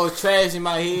calling folks trash in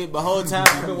my head the whole time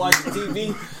I've been watching TV,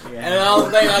 and the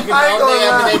only thing I've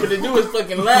been able to do is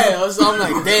fucking laugh. So I'm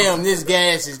like, damn, this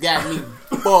gas has got me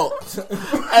fucked.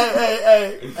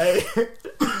 Hey.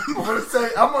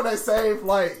 I'm on that same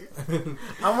flight.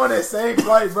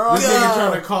 Bro. This nigga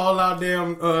trying to call out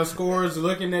them scores,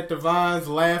 looking at the vines,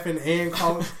 laughing and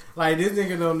calling. Like this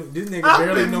nigga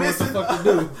barely know what the fuck to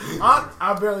do.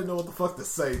 I barely know what the fuck to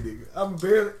say,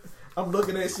 nigga. I'm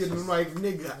looking at shit and I'm like,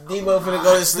 nigga. Debo finna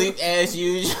go to sleep as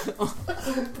usual.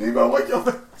 Debo, wake your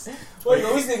ass.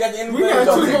 Wait, we still got the end of We got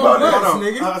two more bets,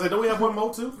 nigga. I said, don't we have one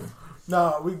more too?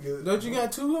 Nah, we good. Don't you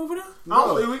got two over there? I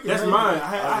don't think we can. That's have mine. it.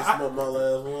 I just smoked my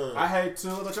last one. I had two.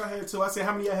 I thought y'all had two. I said,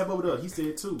 how many y'all have over there? He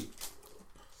said two.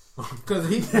 Cause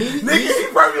he Nigga, he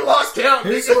probably lost count.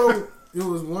 he smoked. It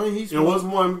was one he It smoked. was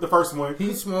one, the first one.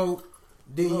 He smoked.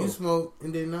 Then you smoked,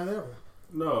 and then not that one.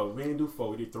 No, we didn't do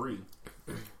four. We did three.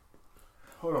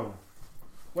 Hold on.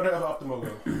 Where the other Optimo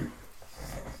go?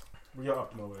 Where your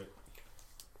Optimo at?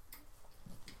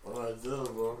 Alright, good,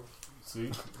 bro. See?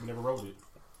 We never rolled it.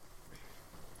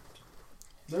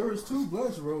 There was two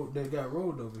blunts that got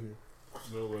rolled over here.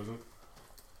 No, it wasn't.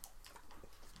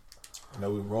 No,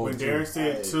 we rolled. When Darren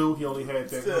said two, he only had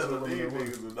that. Tell the these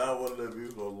niggas do not want to let me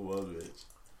smoke with my bitch.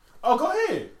 Oh, go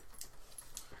ahead.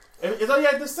 Is all you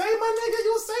had to say, my nigga?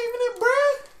 You was saving it,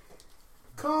 bruh?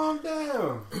 Calm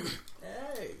down.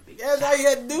 Hey, that's all you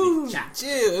had to do.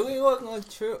 Chill. We ain't walking on a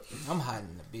trip. I'm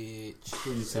hiding the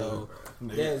bitch. So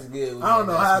that's good. I don't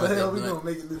know how the hell we gonna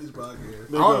make it through this podcast.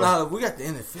 I don't know. We got the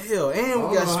NFL and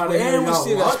we got sport, and we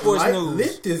still got sports news.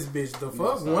 Lit this bitch the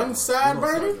fuck. One side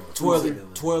burner. Twirl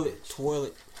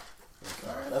it.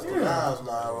 That's the guys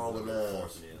now rolling down.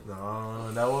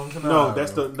 No, that wasn't. No,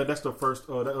 that's the first.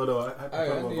 I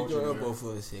I need your elbow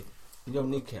for a second. Your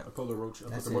kneecap. I put the roach. I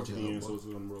put That's the roach it, in, elbow. so it's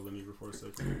gonna roll in here for a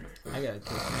second. I gotta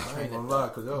take my I ain't train. gonna lie,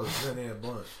 cause that was a thin ass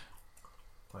blunt.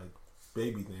 Like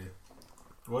baby thin.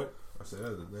 What? I said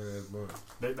that was a thin ass blunt.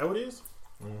 That what it is?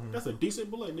 That's a decent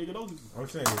bullet, nigga. Those. I'm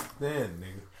saying it's thin,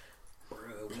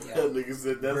 nigga. That nigga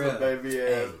said that's a baby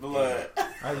ass blood.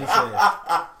 I just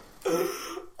said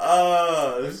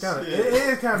Oh, it shit.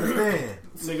 is kind of thin.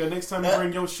 Nigga, next time you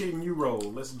bring your shit and you roll,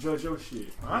 let's judge your shit.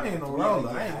 I ain't no roller.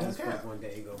 I ain't I gonna just care. one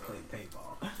day go play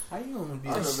paintball. How you gonna be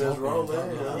I'm a the best smoker?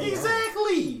 roller.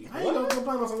 Exactly. How you gonna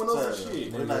complain on someone else's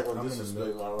shit? We're not gonna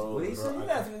disrespect my roller. What you say? You not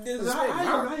finna How disrespect,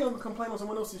 how you gonna complain on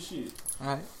someone else's shit?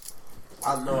 Alright.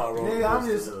 I know I roll. Nigga, I'm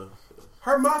just-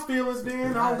 Hurt my feelings,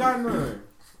 then I don't got none.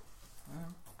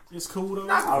 It's cool though.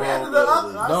 Not compared I to the roll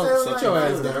other. I Don't said sit like- your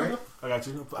ass down. I got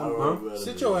you. I roll better Sit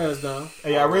than your you. ass down.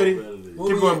 Hey, y'all ready? I roll better than you.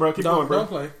 Keep going, bro. Keep going, bro. Don't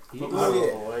play. I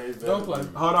roll way better Don't play.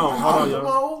 than you. Hold on,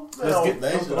 y'all. Let's get-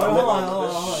 get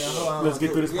Hold on. Let's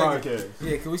get through this podcast.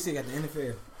 Yeah, cause we still got the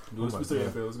NFL. Let's see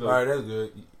NFL. Let's go. All right, that's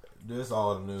good. That's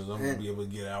all the news I'm gonna be able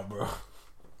to get out, bro.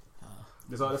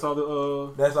 That's all.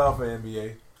 The That's all for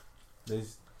NBA.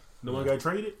 no one got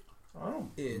traded. I don't.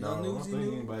 Yeah, no, no I don't news,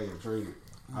 think anybody get traded.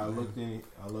 I looked in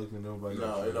nobody.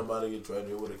 No, ain't nobody get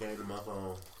traded. It would have came to my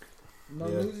phone. No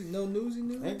newsy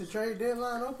news. Ain't the trade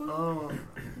deadline open?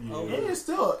 It's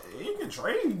still you can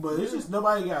trade, but it's just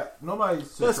nobody.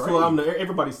 That's cool.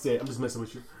 Everybody's set. I'm just messing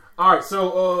with you. All right,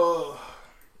 so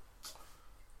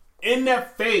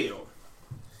NFL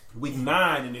week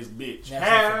 9 in this bitch,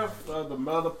 half of the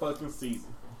motherfucking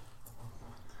season.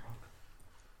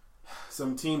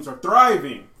 Some teams are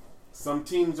thriving. Some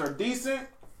teams are decent.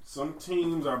 Some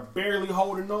teams are barely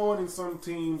holding on, and some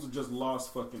teams are just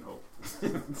lost fucking hope.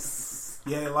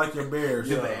 Yeah, like your Bears.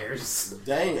 The Bears.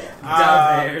 Damn.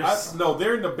 Bears. No,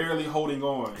 they're in the barely holding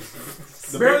on.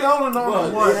 Barely holding on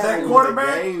to what? That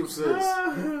quarterback? Game since.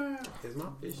 Is my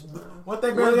fish? What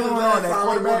they barely holding on to? That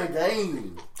quarterback? Won a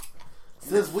game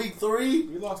since week 3.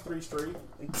 We lost 3 straight.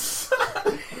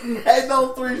 Ain't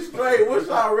no 3 straight. What's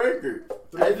our record?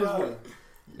 3-5.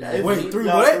 Wait, 3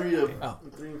 what?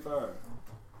 3-5.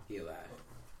 He lied.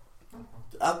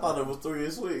 I thought it was 3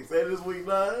 this week. Say this week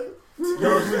 9.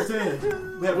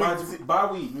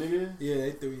 Bye week, nigga. Yeah,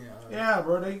 they 3. Yeah,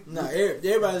 bro.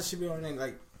 Everybody should be on that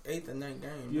like 8th or 9th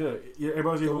game. Yeah.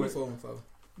 Everybody's So we here. 4-4.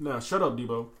 Nah, shut up,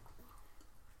 Debo.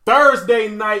 Thursday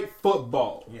night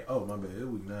football. Yeah. Oh my bad. It's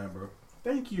week 9, bro.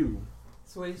 Thank you.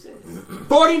 That's what he said.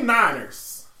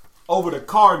 49ers over the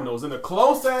Cardinals in a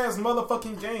close ass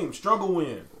motherfucking game. Struggle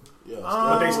win. Yeah,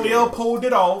 But they still pulled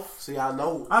it off. see, I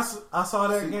know. I saw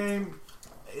that game.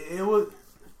 It was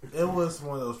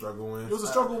one of those struggle wins. It was a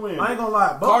struggle win. I ain't gonna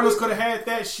lie. Cardinals could have had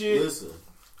that shit. Listen,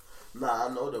 I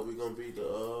know that we're gonna beat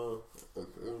them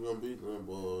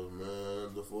boys,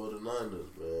 man. The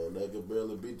 49ers, man. They could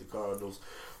barely beat the Cardinals.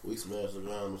 We smashed the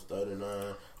Cardinals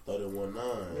 31-9.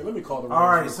 Yeah, let me call the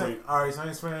Rams real quick. All right,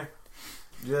 Saints fan.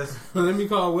 Just Let me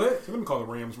call what? Let me call the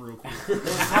Rams real quick. Not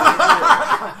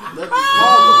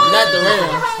the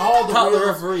Rams. Call the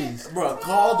referees. Bro,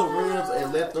 call the Rams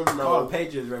and let them Call know. the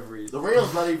Patriots referees. The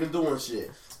Rams not even doing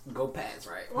shit. Go Pats,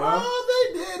 right? well,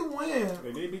 they did win.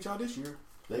 They did beat y'all this year.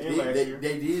 They And did. last They year.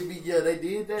 did beat. Yeah, they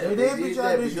did that. They did beat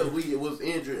y'all this because we was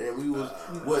injured and we was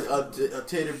a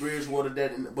Teddy Bridgewater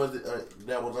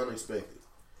that was unexpected.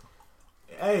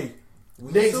 Hey,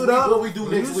 when Next you suit week, up, what we do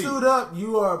when next you week? suit up,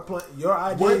 you are your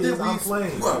idea is I'm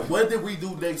playing. What did we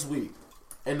do next week?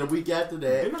 And the week after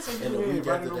that, Didn't I say and the you week ain't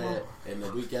after invited no that, and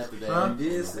the week after that, Huh? and the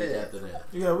week after that.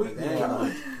 Yeah,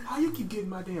 How you keep getting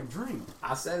my damn drink?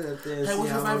 I said it there. Hey, See what's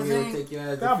how your long favorite it'll thing? take you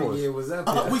out to Cowboys. figure it was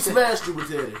up. We smashed you with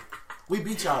Teddy. We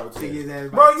beat y'all with Teddy.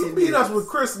 Bro, you beat us with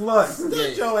Chris Lutz.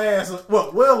 Get your ass.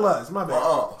 Well, Will Lutz. My bad.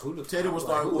 Who the Teddy was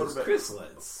starting quarterback. Chris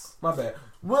Lutz. My bad.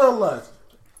 Will Lutz.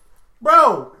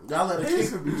 Bro, Y'all let a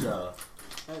kicker beat y'all.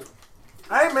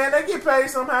 hey man, they get paid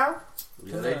somehow.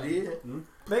 Yeah, they did.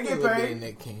 They get In paid.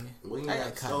 that can. We ain't I got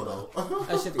got Soto.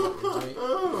 I should have got the drink.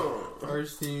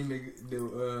 First team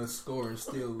to score and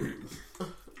still lose.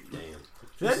 Damn.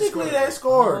 Technically, they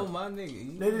scored. Oh my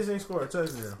nigga. They just ain't scored a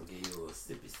touchdown. Give you a little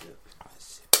sippy sip.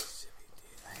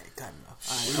 I had got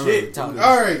enough.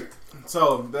 All right.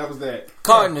 So that was that.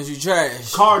 Cardinals, you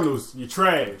trash. Cardinals, you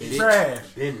trash. Trash.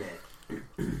 Been that.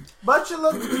 But you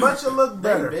look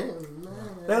better.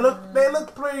 They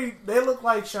They look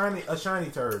like a shiny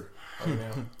turd. Right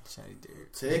now. Shiny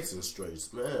dude. Texas straight,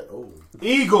 man. Oh,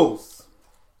 Eagles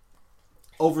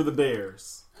over the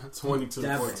Bears.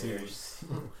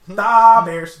 22-14. Da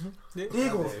Bears.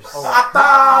 Eagles.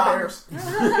 Da Bears.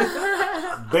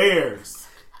 Bears.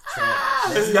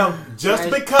 Let's go. Just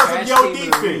Trash- because of trash your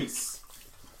team of the defense,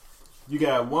 you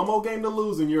got one more game to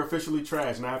lose and you're officially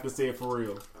trash. And I have to say it for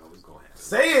real. I was going to have to.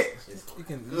 Say it. You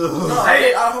can. no,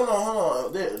 hey, hold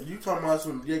on. You talking about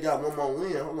some? They got one more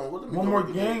win. Hold on. What One more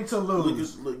game to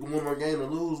lose. One more game to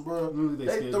lose, bro. Look at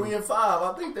They schedule. 3-5.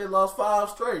 I think they lost 5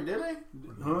 straight, didn't they?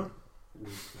 Huh?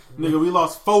 Nigga, we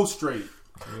lost 4 straight.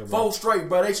 4 straight,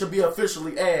 bro. They should be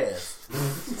officially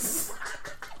ass.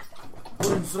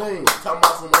 What I'm saying? Talking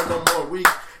about some ain't no more week.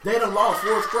 They done lost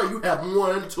 4 straight. You have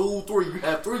 1, 2, 3. You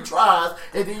have 3 tries,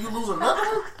 and then you lose another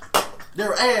one.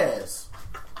 They're ass.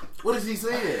 What is he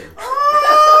saying?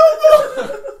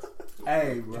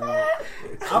 Hey, bro.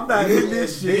 I'm not in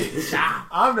this shit.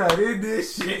 I'm not in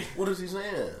this shit. What is he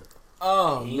saying?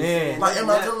 Oh man. Like, am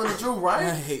I telling the truth, I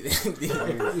right? hate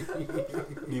that.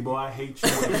 D-boy, I hate you.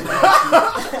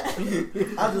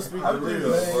 I just speak the real,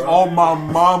 bro. Oh, my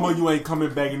mama, you ain't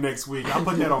coming back next week. I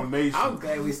put that on Nation. I'm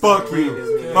glad we Fuck started you. this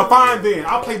nigga. But fine then.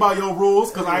 I'll play by your rules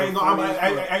because I ain't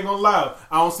gonna lie.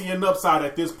 I don't see an upside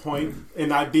at this point.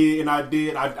 And I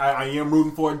am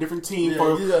rooting for a different team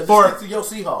Just stick to your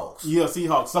Seahawks.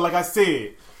 Seahawks. So like I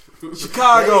said,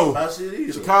 Chicago. Ain't my shit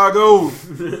either. Chicago,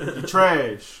 you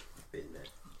trash.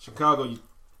 Chicago, you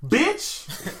Bitch.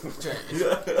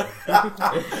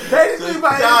 Basically,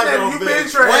 by that, you been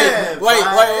trash. Wait.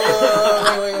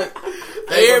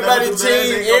 Everybody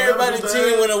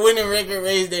team with a winning record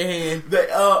raise their hand.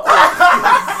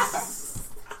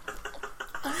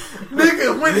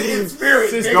 Nigga, winning in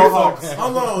spirit. Just go Hawks.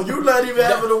 Hold on, you not even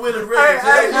having a winning record.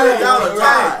 Y'all are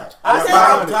tied. I said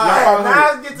I'm tied.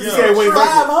 Now get to You can't win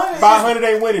 500. 500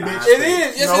 ain't winning, bitch. It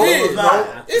is. Yes, it is.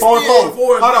 It's 4 and 4.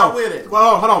 Four is Hold not on. winning.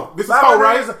 Well, hold on. This is 4, 500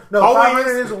 right? is no, 4 500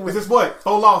 wins? is a win. This is what?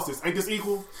 4 losses. Ain't this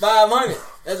equal? 500.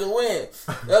 That's a win.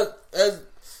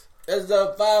 That's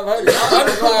the 500.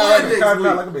 Talking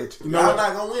about like a bitch. Y'all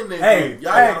not gonna win this. Hey, Y'all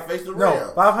gotta face the no,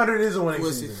 Rams. 500 is a winning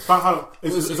season. Hold on.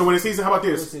 It's a winning season. How about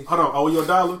this? Hold on. I owe you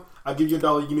 $1. I give you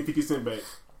 $1. You give me 50 cents back.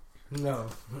 No.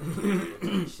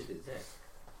 Shit is that?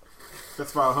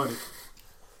 That's 500.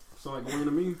 Sound like a win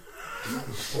to me.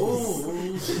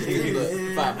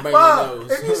 Bro,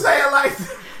 if you say it like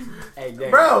Hey, Dad.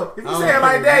 bro, if you say it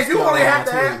like that, you only have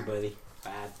to have. buddy.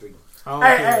 5-3.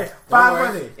 Hey,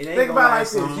 500. It ain't Think gonna about it like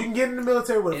last this. long. You can get in the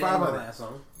military with It a ain't gonna 500. last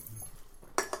long.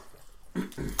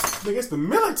 Nigga, it's the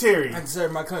military. I can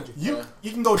serve my country. You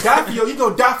can go die for you can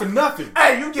go die for nothing.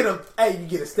 Hey, you get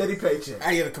a steady paycheck.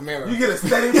 I get a Camaro. You get a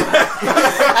steady.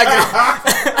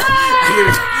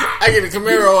 I get a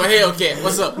Camaro or a Hellcat.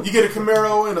 What's up? You get a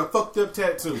Camaro and a fucked up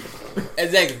tattoo.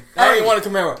 Exactly. I don't even want a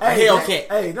Camaro. A Hellcat.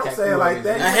 Hey, don't say it like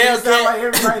that. A It Hellcat. sound like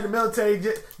everybody in the military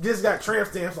just got tramp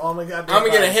stamps on the goddamn. I'm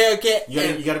gonna get a Hellcat.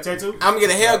 You got a tattoo? I'm gonna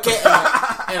get a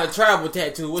Hellcat and a tribal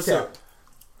tattoo. What's up?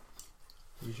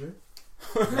 You sure?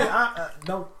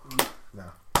 Don't. No.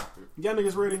 Y'all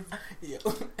niggas ready? Yeah.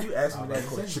 You asked me that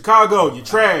question. Chicago, you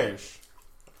trash.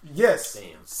 Yes.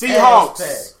 Damn.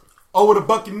 Seahawks over the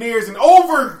Buccaneers in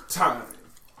overtime.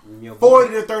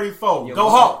 40-34. Go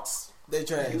Hawks. They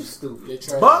trash. You stupid. They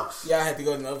trash. Bucks. Y'all had to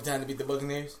go to the overtime to beat the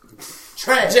Buccaneers.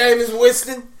 Trash. Jameis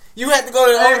Winston. You had to go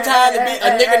to the overtime to beat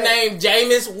a nigga named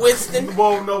Jameis Winston.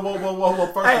 Whoa.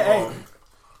 First of all.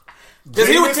 Because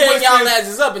he was Jameis tearing y'all Winston-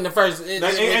 asses up in the first. No,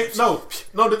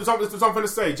 this is what I'm finna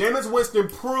say. Jameis Winston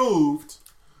proved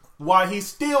why he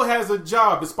still has a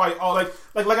job despite all like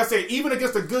I said, even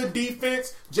against a good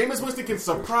defense, Jameis Winston can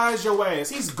surprise your ass.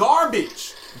 He's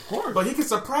garbage, of course, but he can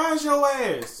surprise your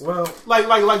ass. Well, like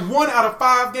 1 out of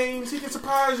 5 games, he can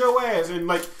surprise your ass, and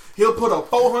like he'll put up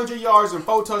 400 yards and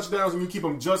 4 touchdowns, and you keep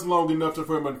him just long enough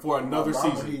for another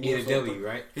season. Get a W,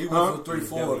 right? He went for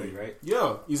 340. Right?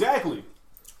 Yeah, exactly.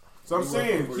 So I'm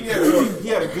saying he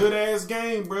had a good ass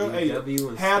game, bro. Hey,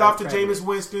 hat off to Jameis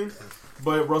Winston,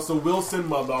 but Russell Wilson,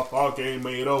 motherfucking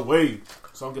made a way.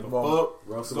 So I'm giving a fuck.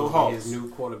 Russell Go will be his new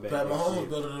quarterback. Pat Mahomes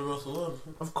better than Russell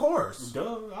Wilson. of course.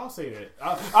 Duh, I'll say that.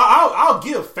 I'll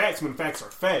give facts when facts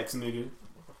are facts, nigga.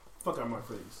 Fuck out my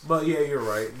face. But yeah, you're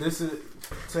right. This is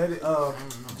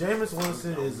Jameis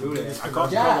Winston is the biggest. I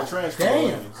called you all trash.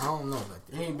 Damn. I don't know about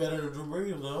that. He ain't better than Drew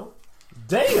Brees though.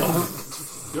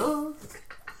 Damn. Duh.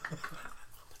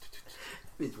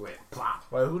 Bitch went plop.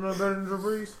 Wait, who knows better than Drew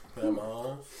Brees? Pat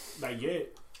Mahomes. Not yet.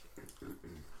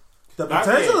 The Not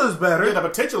potential yet. is better. Yeah, the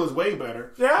potential is way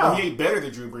better. Yeah. But he ain't better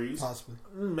than Drew Brees. Possibly.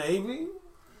 Maybe.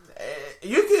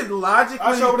 You can logically.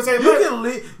 I sure would say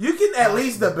you can at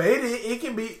least debate it. It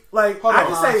can be like Hold I on.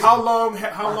 can say How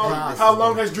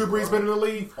long has Drew Brees been in the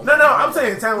league? no. I'm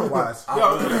saying talent wise.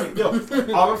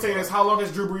 Yo, all I'm saying is how long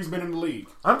has Drew Brees been in the league?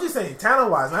 I'm just saying talent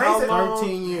wise. I ain't How saying long?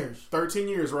 13 years. 13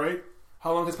 years, right?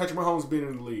 How long has Patrick Mahomes been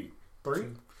in the league? 3.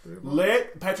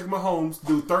 Let Patrick Mahomes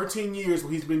do 13 years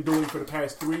what he's been doing for the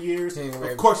past 3 years.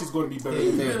 Of course he's going to be better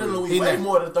He's than been that. in the league way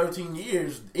more than 13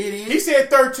 years. Idiot. He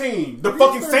said 13. The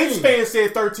fucking Saints fan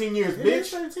said 13 years, It is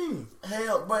bitch. 13.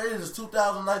 Hell, but it is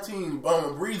 2019.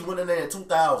 Breeze went in there in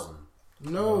 2000.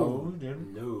 No, you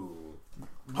didn't. No.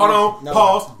 Hold on. No.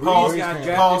 Pause. Breeze got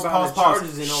drafted Pause. by Pause. the Pause.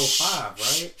 Chargers in 05,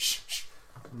 right?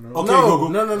 Okay, No, Google.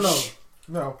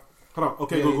 no. Hold on.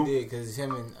 Okay, Yeah, Google. he did because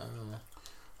him and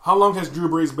How long has Drew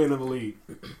Brees been in the league?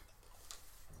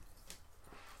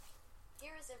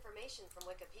 Here is information from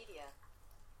Wikipedia.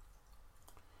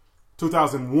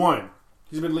 2001.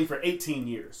 He's been in the league for 18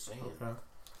 years. Okay.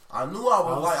 I knew I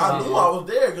was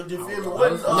there because you feel me?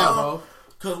 Wasn't no.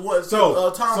 because what?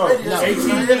 So, Tom so Brady is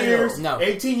 18 years. No.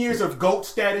 18 years of GOAT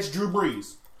status Drew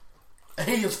Brees.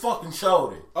 He just fucking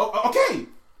showed it. Oh, okay.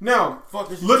 Now,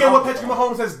 Fuck is you look at what talking Patrick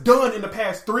about? Mahomes has done in the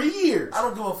past 3 years. I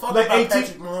don't give a fuck Like about 18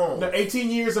 Patrick Mahomes. The 18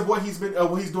 years of what he's been,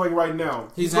 what he's doing right now.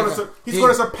 He's not going gonna-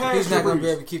 to surpass. He's not Drew going to be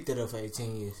Brees. able to keep that up for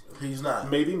 18 years. He's not.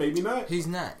 Maybe not. He's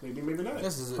not. Maybe not.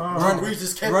 This is Drew Brees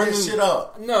just kept this shit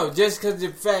up. No, just because the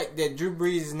fact that Drew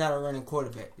Brees is not a running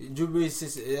quarterback. Drew Brees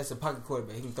that's a pocket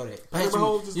quarterback. He can throw that. Patrick,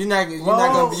 you're not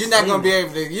gonna be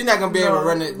able to. You're not gonna be able to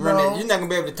run it. You're not gonna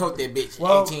be able to tote that bitch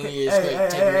 18 years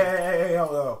straight. Hey,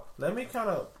 let me kind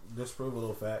of disprove a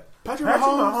little fact. Patrick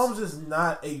Mahomes is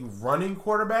not a running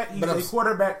quarterback. He's a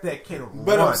quarterback that can run.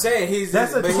 But I'm saying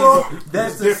that's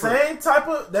the same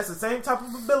type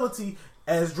of ability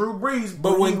as Drew Brees.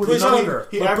 But when push younger,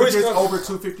 he averages over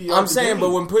 250 yards. I'm saying,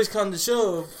 but when push comes to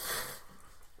shove.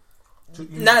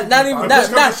 Not even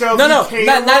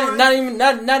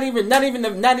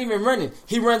running.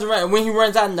 He runs around when he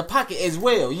runs out in the pocket as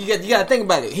well. You got to think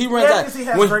about it. He runs out because he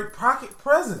has great pocket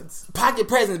presence.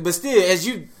 But still, as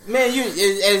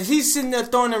he's sitting there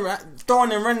throwing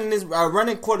and running this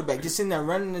running quarterback, just sitting there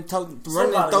running and throwing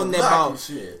that ball.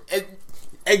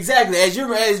 Exactly, as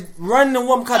running the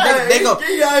woman, cause they go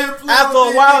after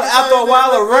a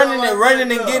while of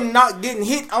running and getting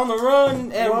hit on the run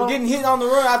getting hit on the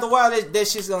run. After a while, that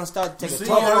shit's gonna start to take a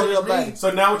toll on your body.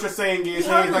 So now what you're saying is he's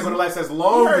not gonna last as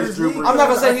long as Drew Brees. I'm not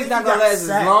gonna say he's not gonna last as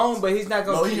long, but he's not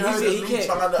gonna keep. He's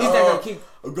not gonna keep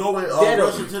going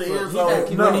rushing to the end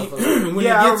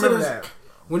zone.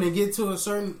 When it get to a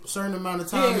certain amount of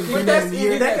time, he's going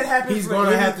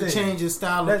to have to change his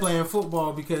style of playing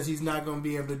football because he's not going to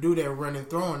be able to do that running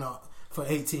throwing for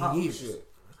 18 years. Shit.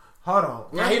 Hold on.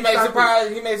 Now he may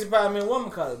surprise me in one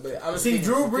color, but I see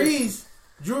Drew Brees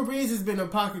has been a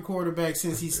pocket quarterback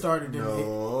since he started.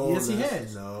 Yes, he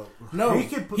has. No,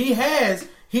 he has.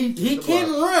 He can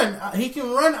run. He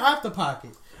can run out the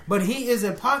pocket. But he is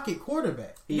a pocket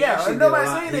quarterback.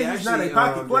 Nobody's saying that he's not a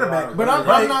pocket quarterback. But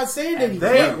I'm not saying that he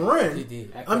can't run.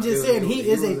 I'm just saying he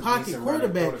is a pocket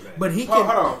quarterback. But he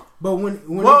can. But when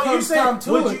it comes time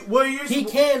to it, he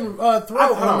can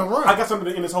throw on the run. I got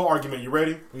something in this whole argument. You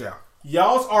ready? Yeah.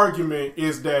 Y'all's argument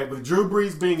is that with Drew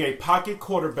Brees being a pocket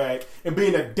quarterback and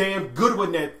being a damn good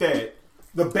one at that,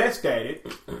 the best at it,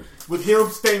 with him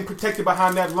staying protected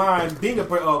behind that line, being a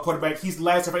quarterback, he's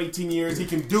lasted for 18 years, he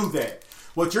can do that.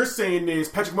 What you're saying is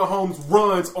Patrick Mahomes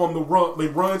runs on the run, he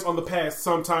runs on the pass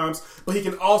sometimes, but he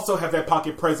can also have that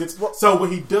pocket presence. So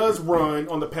when he does run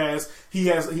on the pass,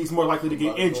 he's more likely to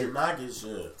get injured.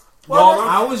 Well,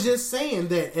 I was just saying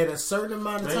that at a certain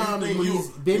amount of time when he's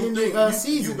been in the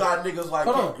season, you got niggas like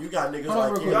him. You got niggas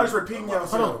like him. Y'all just repeating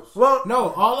yourselves. Well, no,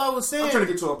 all I was saying. I'm trying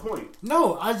to get to a point.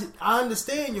 No, I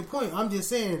understand your point. I'm just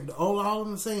saying. All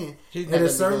I'm saying at a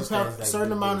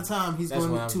certain amount of time, he's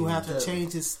going to have to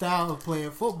change his style of playing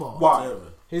football. Why?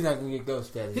 He's not gonna get ghost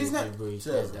status. He's not.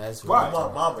 That's why.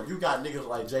 Mama, you got niggas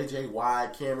like J.J.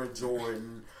 Watt, Cameron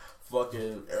Jordan,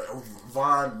 fucking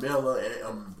Von Miller,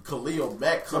 and Khalil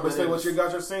Mack. So say what you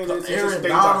guys are saying is Aaron stay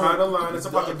behind the line. It's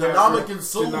a fucking Dominican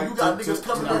Sue. You got niggas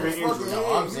coming out of fucking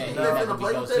I'm saying he's not gonna be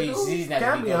ghost. He's not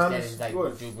gonna be ghost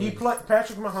status like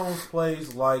Patrick Mahomes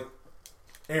plays like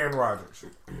Aaron Rodgers,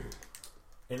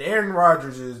 and Aaron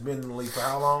Rodgers has been in the league for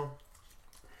how long?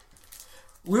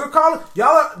 We were calling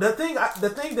y'all. The thing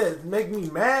that make me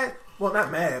mad. Well,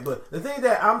 not mad, but the thing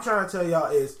that I'm trying to tell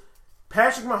y'all is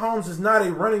Patrick Mahomes is not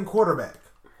a running quarterback.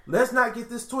 Let's not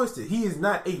get this twisted. He is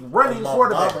not a running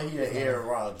quarterback. He is Aaron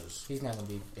Rodgers. He's not gonna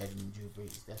be better than Drew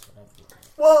Brees. That's what I'm getting at.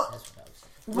 Well, that's what I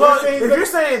was if saying. you're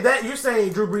saying that, you're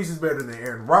saying Drew Brees is better than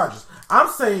Aaron Rodgers. I'm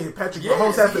saying Patrick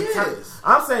Mahomes has the talent.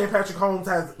 I'm saying Patrick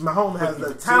Mahomes has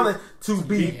the talent to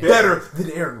be better than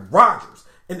Aaron Rodgers.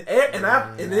 And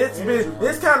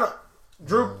it's kind of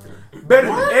Drew better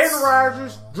than Aaron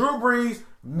Rodgers, Drew Brees,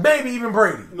 maybe even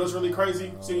Brady. You know what's really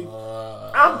crazy? See,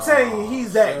 I'm telling you,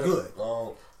 he's that good.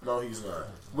 No, he's not.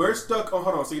 We're stuck on.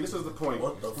 Hold on. See, this is the point.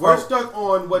 We're stuck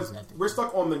on what. We're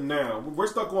stuck on the now. We're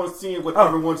stuck on seeing what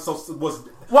everyone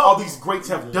all these greats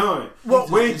have done. Well,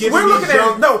 we're looking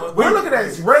at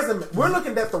his resume. We're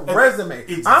looking at the resume.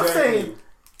 Exactly. I'm saying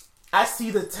I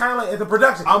see the talent and the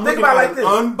production. I'm Think looking about at it like this.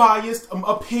 Unbiased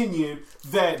opinion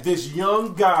that this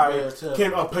young guy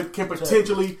can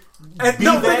potentially be that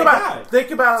guy.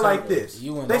 Think about it like this.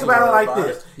 Think about it like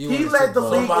this. He led the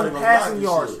league in passing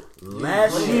yards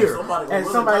last year, and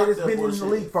somebody that's been in the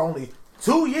league for only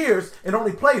 2 years and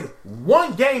only played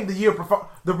one game the year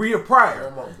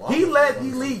prior. He led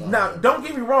the league. Now, don't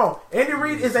get me wrong. Andy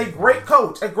Reid is a great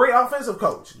coach, a great offensive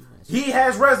coach. He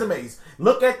has resumes.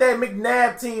 Look at that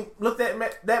McNabb team. Look at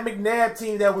that McNabb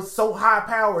team that was so high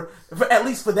powered, at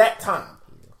least for that time.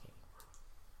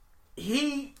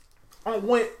 He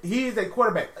when he is a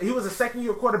quarterback. He was a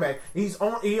second-year quarterback. He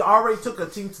already took a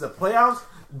team to the playoffs,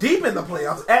 deep in the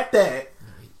playoffs at that,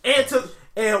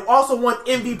 and also won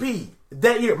MVP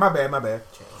that year. My bad. My bad.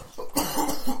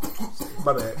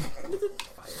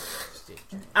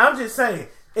 I'm just saying,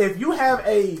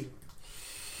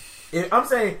 I'm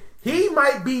saying he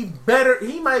might be better.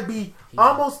 He might be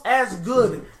almost as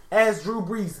good as Drew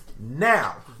Brees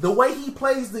now. The way he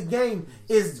plays the game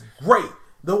is great.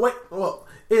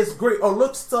 It's great, or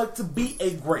looks like to be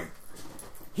a great.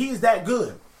 He's that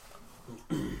good.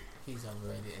 He's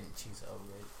overrated and she's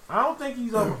overrated. I don't think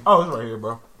he's over. Oh, it's right here,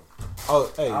 bro.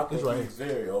 Oh, hey, I it's think right he's here.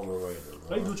 very overrated.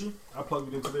 Bro. Hey Gucci, I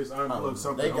plugged it into this. I unplugged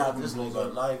something. They got this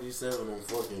nigga 97 on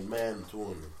fucking Madden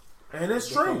 20. And it's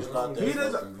true. He's not that He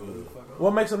fucking doesn't. good.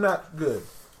 What makes him not good?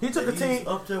 He took a team.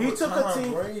 Up there He with took a Tom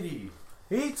team. Brady.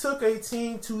 He took a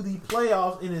team to the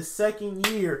playoffs in his second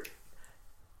year,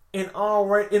 and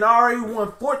already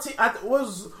won 14. What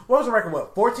was the record?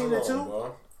 What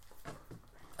 14-2?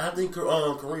 I think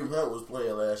Kareem Hunt was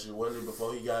playing last year, wasn't he?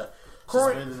 Before he got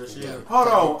suspended and shit. Hold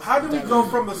on, how did we go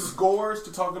from the scores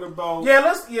to talking about? We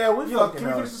fucking. Can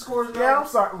we finish the scores? Yeah, I'm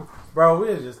sorry, bro. We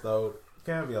just though.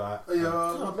 Can't be a lot.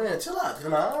 Oh man, chill out,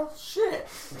 now. Shit.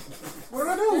 What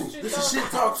did I do? This is shit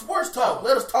talk, sports talk.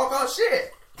 Let us talk our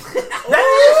shit. That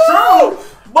is true.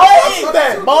 Boy, hit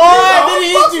that.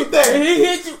 Boy, Did he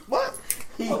hit you? What?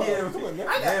 He hit him.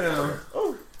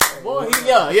 Boy,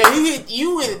 he hit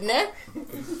you with it, man.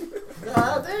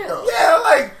 God damn. Yeah,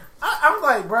 like I'm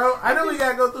like, bro. I know we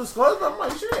gotta go through scores, but I'm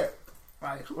like, shit.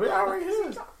 We already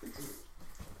here.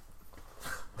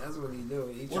 That's what he do.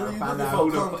 He What trying are to you find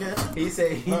looking out. for, Cat? He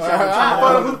said he I trying to find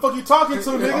out who the fuck you talking to,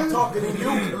 I'm nigga? talking to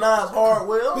you, Nas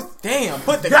Hardwell. Damn,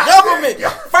 put the government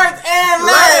first and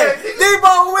last.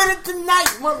 Debo with it tonight,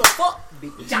 motherfucker.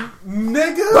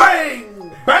 Nigga.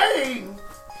 Bang, bang.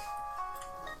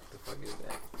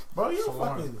 Bro, your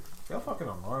fucking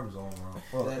alarm's on wrong.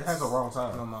 Well, it has a wrong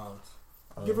time. My mom's.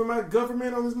 Giving my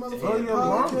government on this Bro, motherfucker. your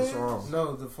alarm is wrong.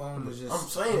 No, the phone was just. I'm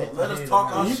saying, let us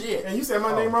talk our shit. And you said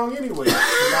my name wrong anyway. Nas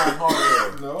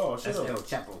Hardwell. No, shut That's up. El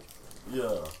Chapo.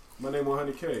 Yeah. My name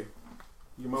 100K.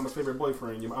 Your mama's favorite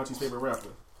boyfriend. Your auntie's favorite rapper.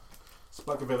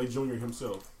 Splackavelli Jr.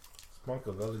 himself.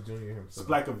 Splackavelli Jr. himself.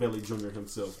 Splackavelli Jr.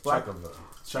 himself. Splackavelli.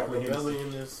 Chocolate Hennessy. Belly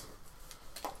in this.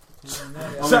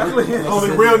 Chocolate Hennessy.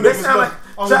 Only real niggas sound know. like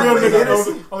Only real Chocolate niggas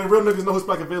Hennessy. know. Only real niggas know who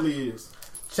Splackavelli is.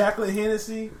 Chocolate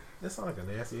Hennessy. That sounds like a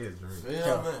nasty ass drink.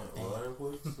 Yeah, man.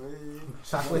 What you say?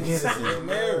 Chocolate Hennessy.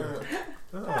 Man.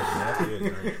 That sounds like a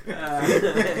nasty ass drink.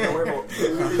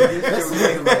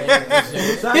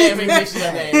 Damn, he mixed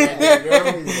your name right there, girl.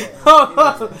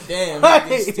 Damn, he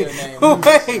mixed your name. Hold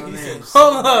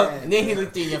up. And then he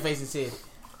looked in your face and said,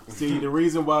 See, the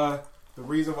reason why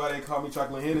they call me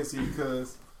Chocolate Hennessy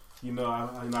because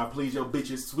I please your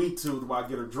bitch's sweet tooth while I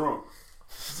get her drunk.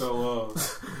 So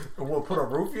We'll put a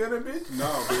roofie in it, bitch. no,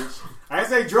 bitch. I didn't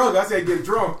say drug. I said get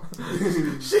drunk.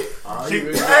 Hey,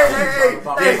 this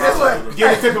one.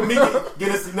 Get a sip of me.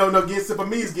 Get a sip of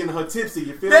me is getting her tipsy.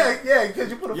 You feel me? Yeah, because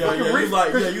you put a fucking You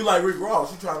roofie. like Rick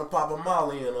Ross. You trying to pop a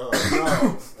Molly in No,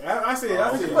 I said. You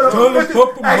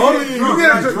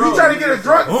try to get a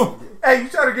drunk. Hey, you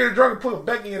try to get a drunk and put a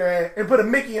Becky in her ass and put a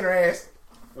Mickey in her ass.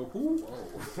 Who?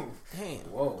 damn.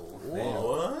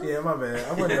 What? Yeah, my bad.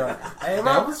 I went Hey,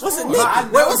 What's a Mickey?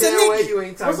 What's a Mickey? You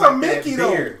ain't What's talking a about that Mickey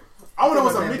though? beer. I want to know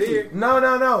what's a That Mickey. beer. No.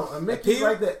 A Mickey pill?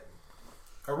 like that.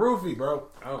 A roofie, bro.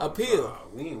 Oh, A pill. nah,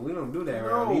 we don't do that No.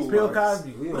 around these Bill parts.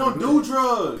 Cosby. We We don't do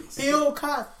drugs. Bill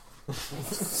Cosby.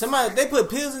 Somebody, they put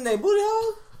pills in their booty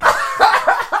hole?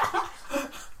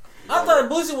 I thought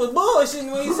Boosie was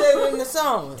bullshitting when he said it in the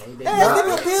song. They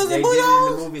put pills They in did booty it in the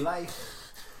holes? movie Life.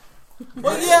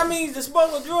 Well, yeah, I mean, the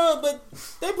smoke of drugs, but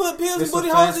they put pills in booty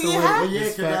holes to get high? Well, yeah,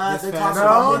 It's cause fat- they it's talking fat.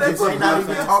 about No, they they put not pills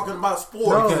even in. talking about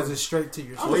sports. Because it's straight to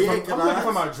your Well, yeah, I'm looking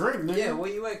for my drink, nigga. Yeah,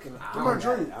 where you at? I my don't got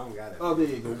drink. it. I don't got it. Oh, there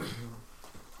you go.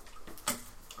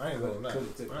 I ain't going to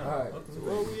Alright, so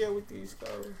where we at with these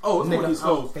scores? Oh, it's one of these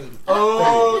hoes. faded.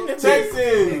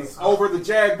 Texans over the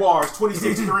Jaguars,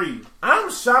 26-3.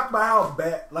 I'm shocked by how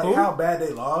bad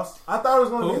they lost. I thought it was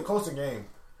going to be a closer game,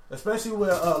 especially with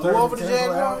Who over the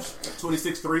Jaguars?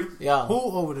 26-3. Y'all, Who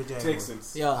over the Jaguars?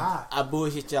 Texans. y'all, I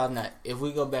bullshit y'all not. If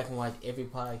we go back and watch every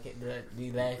podcast,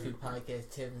 the last few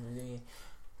podcasts,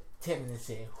 Tevin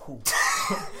said who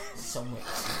so much.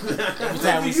 Every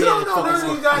time we You said don't it, know none of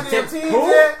fucking these goddamn teams Who?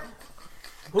 yet.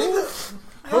 Who? You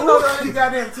don't know none of these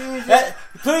goddamn teams yet.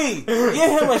 Please,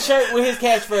 give him a shirt with his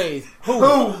catchphrase. Who?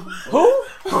 Who?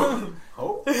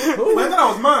 Man, that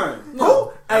was mine.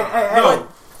 Who? Hey, No.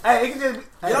 it can just be.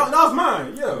 That was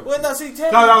mine. Yeah. Well, no, see,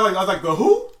 Tevin. I was like the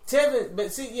who? Tevin,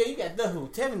 but see, yeah, you got the who.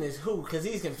 Tevin is who because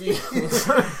he's confused.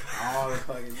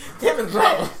 Tevin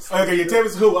Close. Okay, yeah,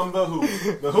 Tevin's who. I'm the who.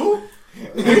 The who?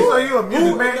 So you a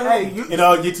music man? Hey, you.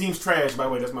 And your team's trash. By the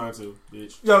way, that's mine too,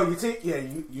 bitch. Yo, your team. Yeah,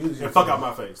 you use your And fuck team. out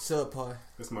my face. Subpar.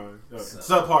 That's mine.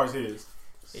 Subpar is his.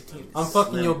 I'm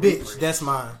fucking your bitch. That's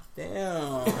mine. Damn.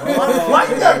 Why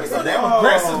you gotta be so damn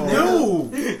aggressive,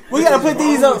 Dude. We gotta put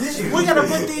these on. We gotta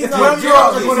put these on.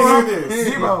 12-year-olds are gonna hear this.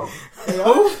 Zero.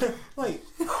 Wait.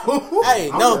 Hey,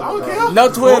 no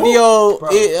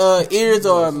 12-year-old ears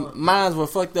or minds were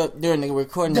fucked up during the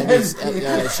recording of this show.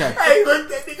 Hey, look,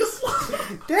 that nigga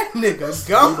slump. That nigga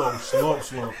gone. Debo,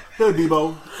 slump. Here,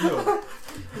 Debo.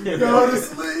 Go to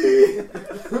sleep.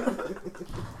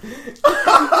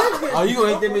 Oh, you gonna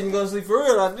hit that bitch and go to sleep for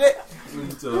real like that?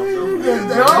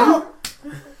 No.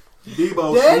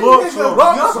 Debo, That slump, nigga slump.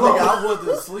 rock Nigga, slump. I wasn't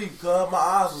asleep because my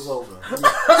eyes was open.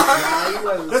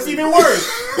 That's even worse.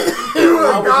 You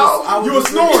were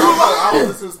snoring. I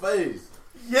was in space.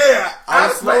 Yeah, I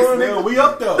was Yo, nigga. we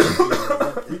up though.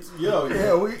 Yo,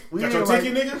 Yeah, we got your ain't like-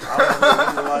 ticket, nigga?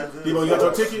 I was like this. Debo, you got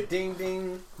your ticket? Ding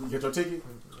ding. You got your ticket?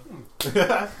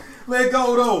 Let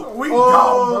go though. We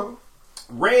gone, bro.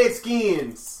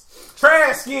 Redskins.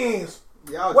 Trash skins.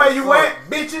 Y'all Where just you fuck. at,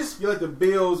 bitches? You let the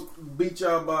Bills beat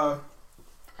y'all by.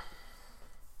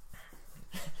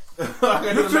 I got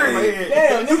it in my head.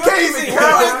 Damn, You can't even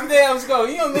count. What's the damn score?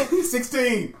 You don't know.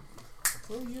 16.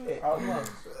 Who you at?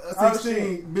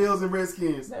 16. Bills and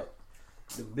Redskins.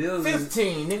 The Bills.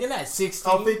 15, nigga, not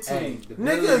 16. Oh, 15. Hey, the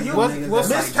Nigga, Bills- you niggas what's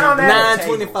that's miscount like that?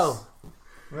 9-24.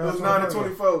 Bills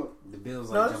 9-24. The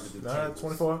Bills No, like jumping through tables.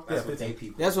 24. That's Yeah, what they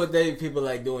people. That's what they people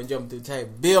like doing, jumping through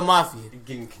table. Bill Mafia.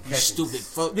 Getting You concussions. stupid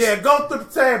fuck. Yeah, go through the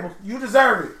table. You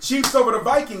deserve it. Chiefs over the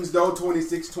Vikings, though,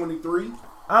 26-23.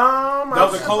 That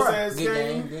That was a close ass Good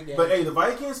game. game, good game. But hey, the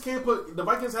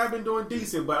Vikings have been doing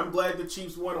decent, but I'm glad the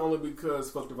Chiefs won only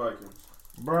because fuck the Vikings.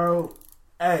 Bro,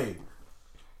 hey,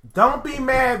 don't be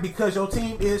mad because your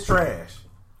team is trash.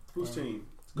 Whose team?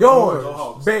 Yours. Go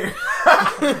Hawks. Bear.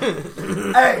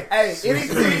 hey,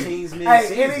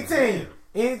 any team.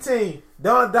 Any team.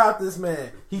 Don't adopt this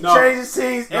man. He No. changes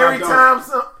teams No, every don't.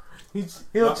 time.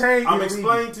 He'll change. I'm your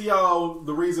explaining to y'all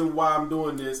the reason why I'm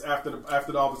doing this after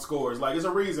the all the scores. Like, it's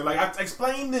a reason. Like, I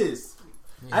explained this.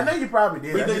 league. I know you probably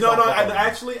did. I just No, don't I follow.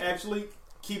 actually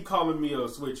keep calling me a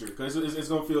switcher because it's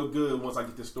gonna feel good once I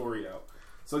get this story out.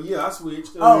 So yeah, I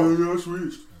switched. Oh. Yeah, I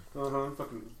switched.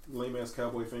 Fucking lame ass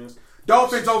Cowboy fans.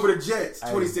 Dolphins over the Jets,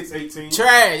 26-18.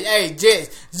 Trash. Hey, Jets.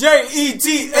 Jets.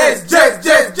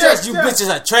 Jets. You bitches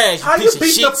are trash. How You you piece of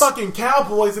beat shit. the fucking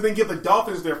Cowboys and then give the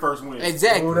Dolphins their first win?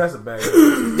 Exactly. Oh, that's a bad.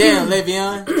 Damn,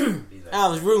 Le'Veon. I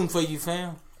was rooting for you,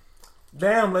 fam.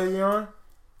 Damn, Le'Veon.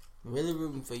 Really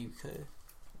rooting for you, cuz.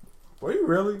 Were you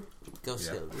really? Go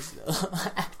Steelers, though.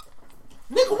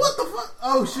 Nigga, what the fuck?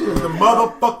 Oh shit. The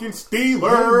motherfucking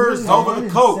Steelers over the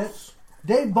Colts.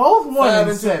 They both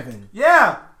 1-7.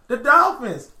 Yeah, the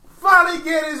Dolphins finally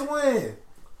get his win.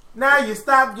 Now you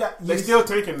stop. They still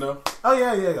taking though. Oh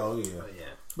yeah.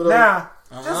 But Now,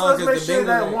 just let's 'cause make the sure Bengals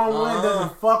that ain't- one win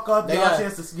doesn't fuck up They your got-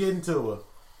 chance to get into it.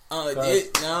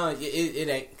 It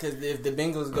ain't because if the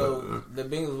Bengals go, the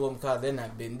Bengals won't call. They're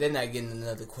not getting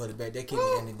another quarterback. They keep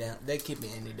Andy down. They keep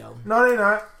Andy down. No, they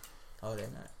not. Oh, they're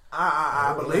not.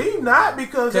 I believe not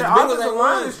because Because their the Bengals offensive ain't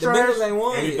line won. is The trash. Bengals ain't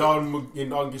won. Andy yet.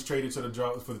 Dalton gets traded to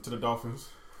the Dolphins.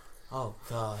 Oh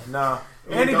God. Nah,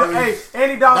 Andy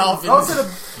Andy Dalton. Go to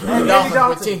the Andy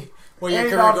Dalton. Where your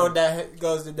Andy career Dalton.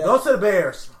 goes to that. Go to the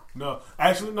Bears. No,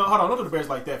 actually, no. Hold on, don't do the Bears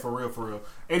like that for real.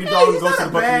 Andy Hey, Dalton he's goes to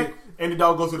not the a bad- Buccaneers. Andy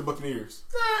Dalton goes to the Buccaneers.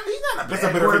 Nah, he's not a That's bad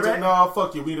a better quarterback. fit. No,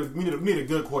 fuck you. We need a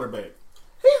good quarterback.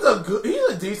 He's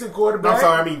a decent No, quarterback. I'm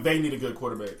sorry. I mean, they need a good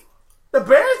quarterback. The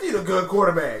Bears need a good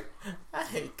quarterback. I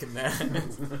hate Canal.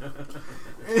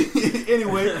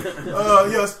 Anyway,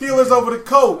 Steelers over the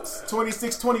Colts,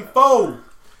 26-24.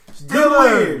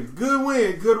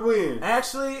 Good win.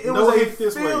 Actually, it No was hate a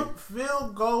this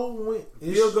field goal win.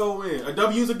 Field goal win. A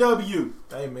W's a W.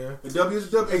 Hey man, A W's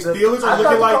a W. Hey, The- Steelers I are thought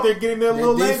looking the like Col- they're getting their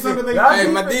little legs under their Y'all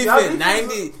Hey, my y'all defense, defense-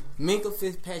 90. Minka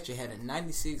Fitzpatrick had a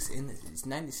 96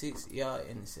 yard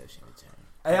interception return.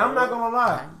 Hey, I'm not gonna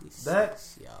lie.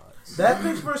 96 yards. That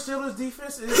Pittsburgh Steelers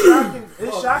defense is shocking.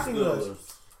 It's shocking us,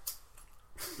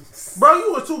 bro.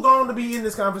 You were too gone to be in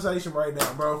this conversation right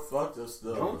now, bro. Fuck this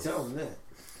stuff. Don't tell him that.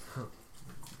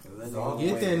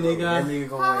 Get that nigga. That nigga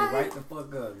gonna wake right the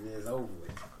fuck up. It's over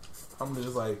with. I'm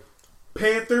just like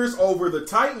Panthers over the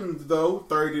Titans, though,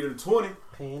 30-20.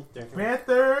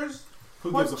 Panthers.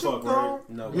 Who gives a What you fuck, gon- right?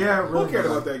 No. Yeah, Who really cared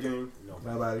nobody. about that game?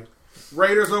 Nobody.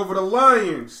 Raiders over the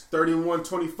Lions,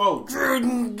 31-24.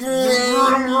 Gruden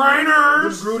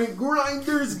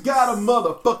Grinders got a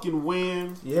motherfucking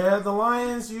win. Yeah, the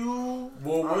Lions,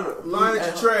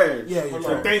 Lions trash. Yeah, you're So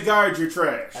trash. thank God you're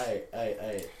trash.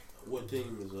 Hey. What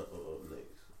team is up next?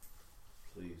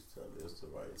 Please tell me it's the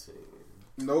right team.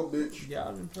 Nope,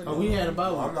 bitch. we had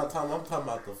about I'm talking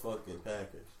about the fucking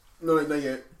Packers. No, not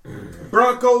yet.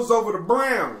 Broncos over the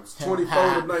Browns,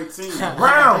 24-19.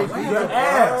 Browns, your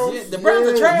ass. Yeah, the Browns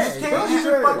are trash. You can't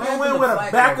even fucking win with a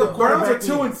backup Browns are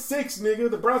quarterback. 2-6, nigga.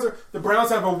 The Browns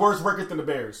have a worse record than the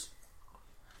Bears.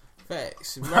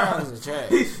 Facts. Browns are trash.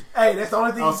 Hey, that's the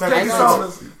only thing I'll you say take that. on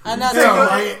us. I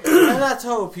not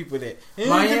told people that.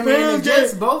 Miami and the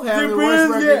Jets both have the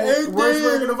worst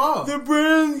record of all. The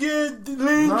Browns get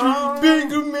Landry, No.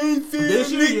 Baker Mayfield,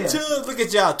 This year, Nick yes. Chubb. Look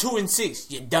at y'all, 2-6.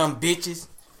 You dumb bitches.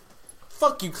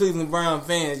 Fuck you, Cleveland Brown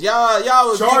fans. Y'all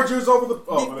was Chargers over the...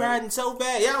 dick riding so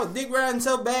bad. Y'all was dick riding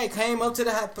so bad. Came up to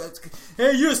the high.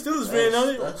 Hey, you're a Steelers fan,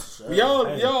 aren't you?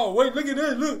 Y'all, wait, look at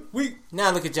that. Look,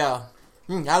 now look at y'all.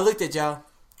 I looked at y'all.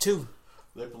 2,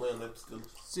 They playing like the Steelers.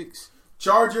 6.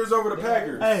 Chargers over the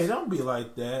Packers. Hey, don't be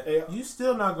like that. Hey. You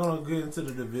still not gonna get into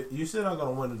the division. You still not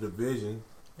gonna win the division.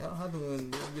 Y'all have to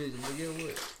win the division, but get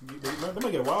what? They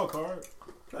might get a wild card.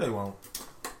 No, they won't.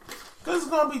 Cause it's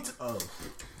gonna be.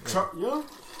 Yeah.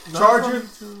 No,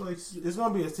 Chargers. It's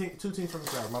gonna be two teams from the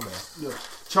South. My bad. Yeah.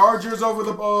 Chargers over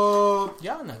the Y'all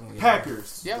not gonna get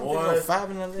Packers. Y'all Boy, gonna go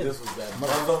 5-11. This was that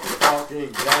motherfucking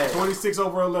game.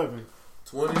 26-11.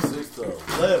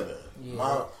 26-11.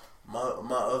 Yeah.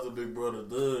 My other big brother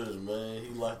does, man. He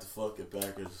like the fucking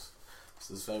Packers. It's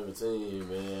his favorite team,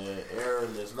 man.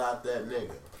 Aaron is not that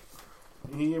nigga.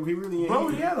 He really ain't. Bro,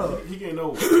 he getting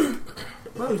old.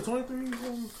 Bro, he's 23 years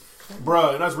old.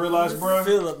 Bruh, and I just realized, bruh.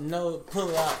 Philip, no,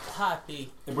 pull out Poppy.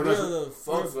 And bro, that's-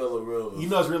 Fuck Phillip Rivers. You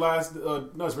know, I just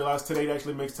realized today that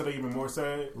actually makes today even more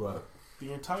sad. What?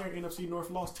 The entire NFC North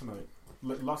lost tonight.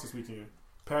 Lost this weekend.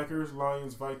 Packers,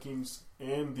 Lions, Vikings,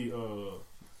 and the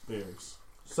Bears.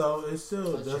 So it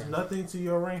still does nothing to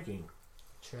your ranking.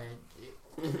 Tragic.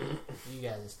 You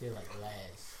guys are still like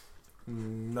last.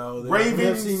 No,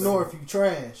 Ravens. NFC North, you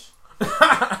trash. You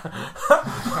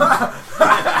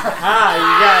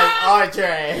guys are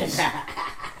trash.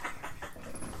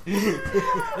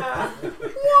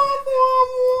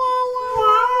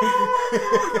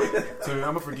 So I'm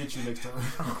gonna forget you next time.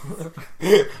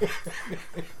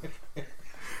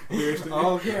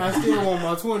 Okay, I still want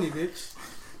my 20, bitch.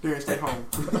 Darren, stay home.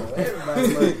 Everybody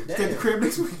like Stay at the crib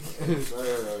next week. Man, I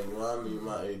need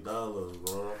my $8,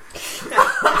 bro.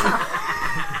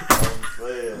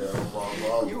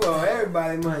 You owe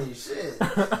everybody money, shit.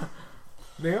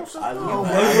 Damn, so I Oh, know.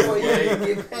 before you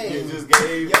get paid. You just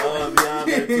gave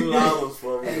Beyonce $2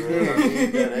 for me. Hey, man. I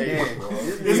need that $8, bro.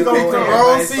 It's gonna be the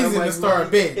wrong season to start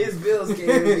betting. His bills can't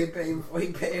even get paid before he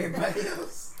pay everybody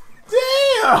else.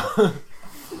 damn.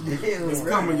 Damn, It's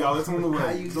bro. coming, y'all. It's on the way. How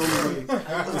you It's on the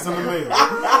way. It's in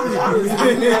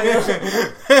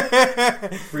the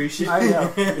mail. Free shit.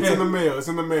 It's in the mail. It's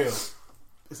in the mail.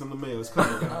 It's in the mail. It's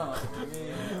coming.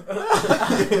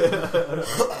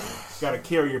 Got a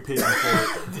carrier pigeon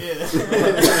for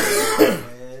it.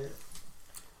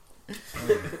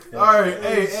 All right,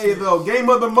 hey, though, game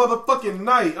of the motherfucking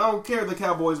night. I don't care if the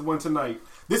Cowboys won tonight.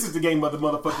 This is the game of the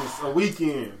motherfucking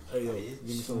weekend.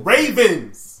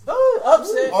 Ravens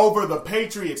Upset. over the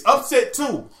Patriots. Upset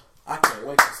too. I can't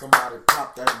wait till somebody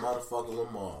pop that motherfucker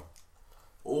Lamar.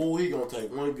 Oh, he gonna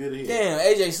take one good hit. Damn,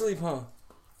 AJ sleep, huh?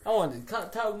 I wanted to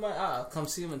talk my. I'll come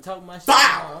see him and talk my shit.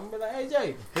 Bow! I'm gonna be like,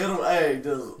 AJ, Hit him, hey,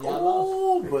 just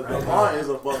Y'all ooh, but Lamar is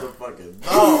a motherfucking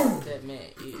dog. that man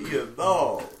is. He a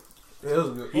dog. It was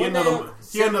good. He another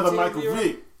 17 Michael zero.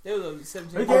 Vick. It was a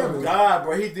 17. Oh God,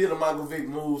 bro, he did a Michael Vick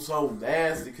move so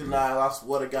nasty. Cause now I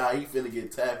swear to God, he finna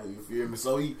get tackled. You feel me?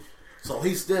 So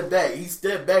he stepped back. He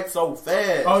stepped back so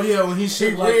fast. Oh yeah, when he He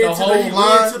shit like ran the to whole he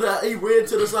line. ran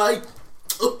to the side.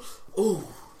 Ooh.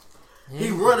 He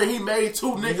running. He made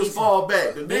two niggas fall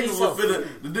back. The niggas was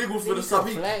finna stop.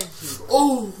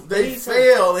 They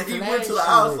fell and he went to the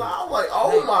outside. I was like,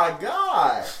 oh my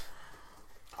God.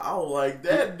 I was like,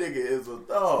 that nigga is a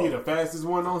dog. He the fastest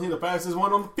one on the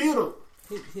field.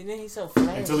 He's so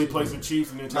flashy. Until he plays the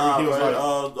Chiefs and then Nah, Tyreek Hill's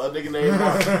man,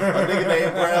 like, a nigga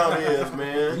named Brown is,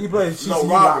 man. He played Chiefs. No, He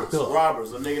locked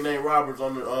Roberts. up. A nigga named Roberts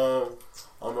on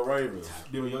the Ravens.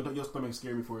 dude, your stomach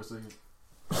scared me for a second.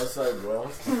 That's it, bro.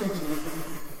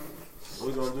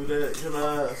 We gonna do that? Can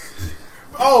I?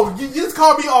 Oh, you just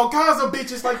called me all kinds of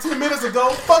bitches like 10 minutes ago.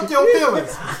 Fuck your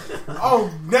feelings. Oh,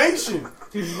 nation.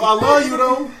 I love you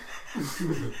though.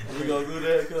 We gonna do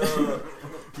that, cuz.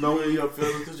 No, in your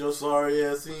feelings, cause your sorry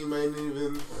ass team ain't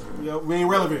even. Yeah, we ain't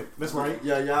relevant. That's right.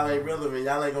 Yeah, y'all ain't relevant.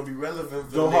 Y'all ain't gonna be relevant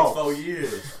for Go the next Hawks. 4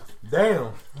 years. Damn.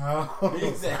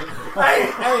 Exactly.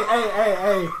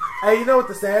 Hey, you know what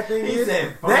the sad thing is?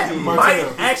 said, That "Fuck might you."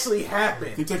 actually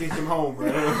happen. He taking him home, bro.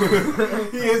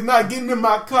 He is not getting in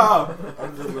my car.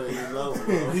 I'm just letting you know,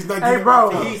 bro. He's not Hey, getting bro.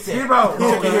 in my car. He said,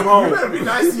 He's taking him home. You better be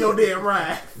nice to your damn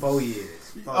ride. 4 years.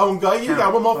 Oh God, you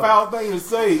got one more foul thing to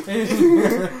say.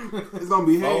 It's gonna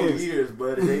be 4 hands. years,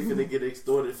 buddy. They finna get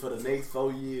extorted for the next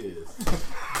 4 years.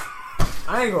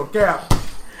 I ain't gonna cap.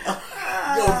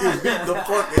 You gonna get beat the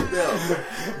fuck at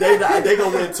them. They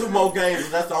gonna win 2 more games,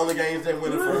 and that's the only games they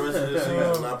winning for the rest of the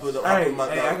season. I put a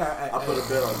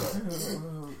bet on that.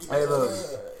 Hey,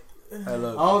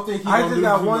 look. I don't think I just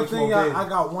got one thing. I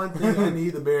got one thing I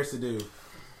need the Bears to do.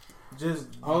 Just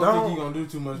I don't think he's gonna do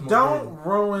too much more. don't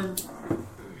ruin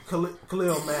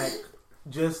Khalil Mack.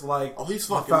 Just like Oh, he's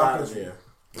fucking out of there.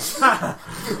 He's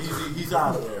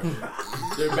out of there.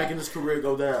 They're making his career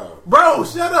go down. bro,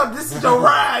 shut up. This is your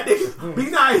ride. Nigga. Be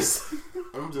nice.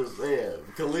 I'm just saying,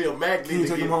 Khalil Mack He needs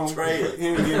ain't to taking him get home. traded. He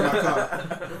ain't getting in my car.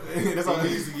 That's all He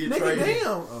he needs needs. to get Nigga, traded.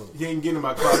 damn. He ain't getting in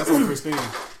my car. That's on Christine.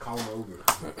 Call him Uber.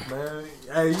 Man,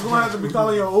 hey, you gonna have to be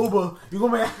calling your Uber. You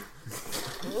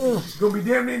gonna be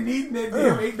damn near needing that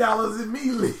damn $8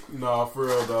 immediately. No, for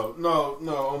real though. No,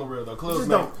 on the real though.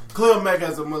 Just Khalil Mack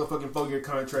has a motherfucking 4-year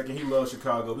contract and he loves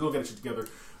Chicago. We gonna get that shit together.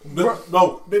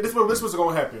 No, this what's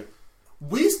gonna happen.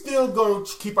 We still gonna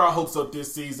keep our hopes up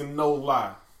this season, no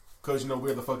lie, because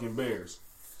we're the fucking Bears.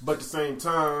 But at the same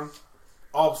time,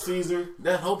 off season,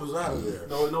 That hope is out of there.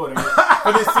 no, it ain't.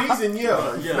 For this season,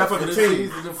 yeah, not for the this team.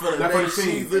 season and for the Not for the next team.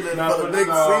 season and Not for the for- next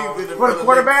no. season and For the next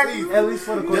quarterback, season. at least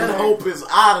for the That quarterback. hope is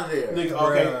out of there.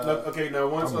 Nigga, okay. Now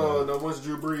once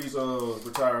Drew Brees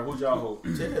retire, who'd y'all hope?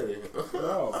 Teddy.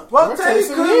 Oh. Well, Teddy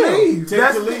Taysom could Hill. leave.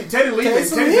 Teddy leave.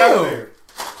 Taysom Teddy's out Hill. of there.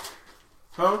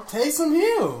 Huh? Taysom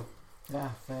Hill. Nah,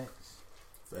 facts.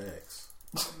 Facts.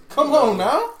 Come on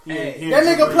now. He ain't That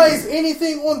Drew nigga Brees. plays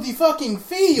anything on the fucking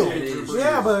field.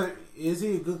 Yeah, but is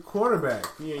he a good quarterback?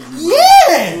 He ain't Drew Brees.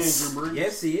 Yes. He ain't Drew Brees.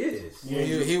 Yes, he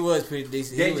is. He was pretty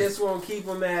decent. They just won't keep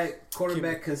him at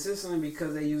quarterback consistently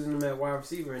because they using him at wide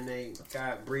receiver and they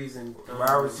got Breeze and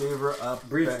Wide receiver up.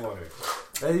 Bridgewater.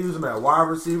 They use him at wide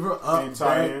receiver up. And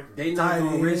tight back. end. They not Tight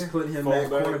gonna end, risk putting him at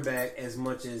fullback. quarterback as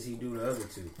much as he do the other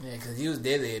two. Yeah, because he was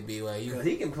deadly at Because BYU.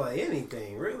 he can play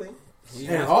anything, really.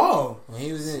 And all. When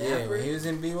he was in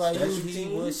BYU, Special he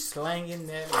teams. was slanging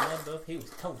that mother. He was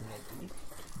toting that dude.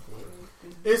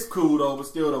 It's cool though, but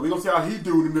still though, we gonna see how he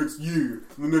do the next year,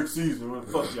 the next season. When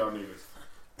fuck y'all niggas.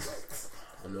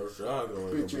 I know Chicago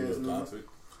ain't Bitch gonna ass be a niggas. topic.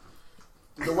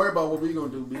 Don't worry about what we gonna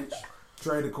do, bitch.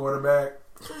 Trade the quarterback.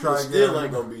 Try to Still get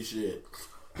ain't gonna be shit.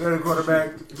 trade the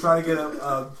quarterback. Try to get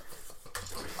a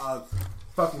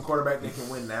fucking quarterback that can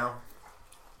win now.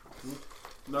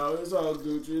 No, it's all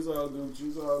Gucci. It's all Gucci.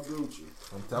 It's all Gucci.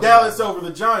 I'm telling Dallas you. over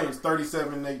the Giants,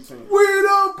 37-18. We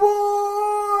the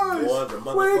boys. Boy, the We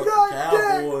motherfucking got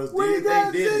Cowboys that. We did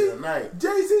got they did that. it tonight.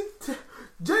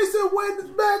 Jason Witten's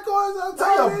back on the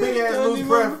Tell top. your big ass loose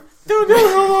breath. Dude,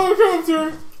 come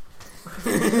to.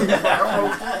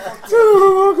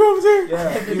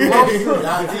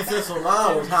 Y'all defensive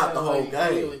line was hot the whole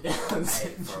game.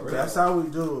 That's how we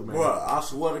do it, man. Bro, I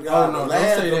swear to God, Oh, no, the don't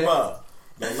last say that.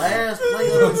 the last play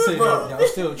Don't of say the bro. that. Y'all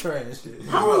still trash.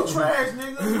 How we trash,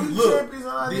 nigga? We Look, champions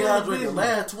on our damn DeAndre, the business.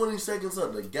 last 20 seconds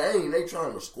of the game, they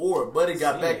trying to score. Buddy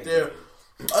got back there.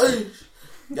 Hey,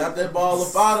 got that ball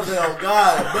up out of there. Oh,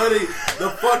 God. Buddy,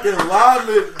 the fucking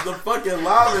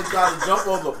lineman tried to jump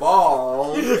on the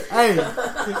ball. Hey,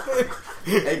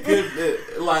 And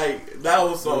couldn't, like, that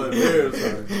was so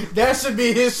embarrassing. that should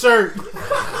be his shirt.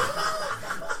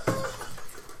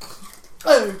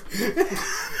 Hey.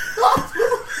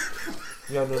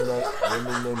 Yeah, no,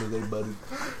 no, they buddy.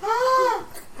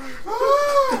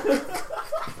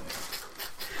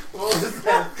 What was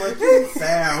that fucking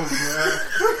sound,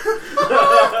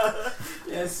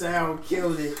 bro? That sound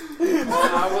killed it.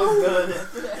 I was done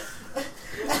after that.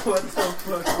 What the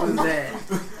fuck was that?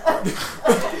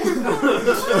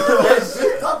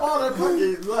 Stop all that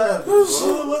fucking laughing,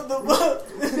 bro. What the fuck?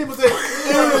 People say,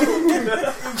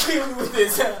 Kill me with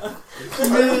this sound.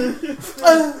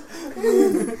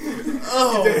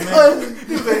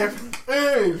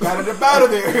 hey, got it up out of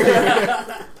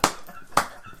there.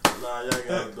 Nah, y'all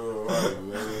gotta do it right,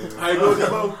 man. How you doing,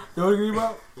 Debo? You want to give him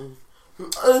out?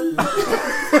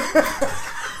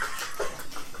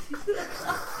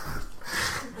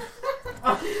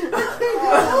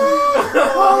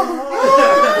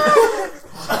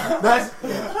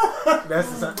 That's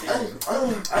the sound.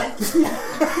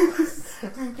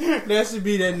 That should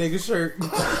be that nigga shirt.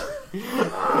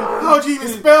 How'd you even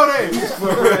spell that?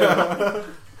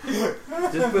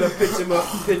 Just put a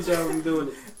picture of him doing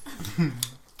it.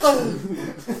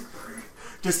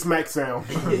 Just smack sound.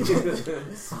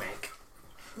 Smack.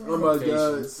 Oh my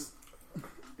god.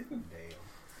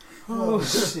 Oh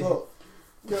shit.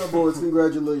 Cowboys,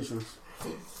 congratulations.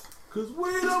 Cause we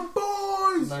the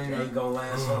boys. Ain't gonna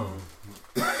last long.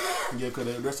 Yeah, cause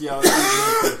the rest of y'all.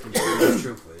 That's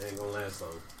truthful. It ain't gonna last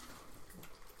long.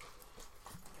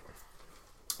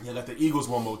 Yeah, got the Eagles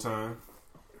one more time.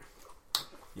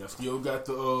 Y'all still got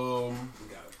the Y'all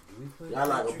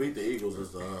not gonna beat the Eagles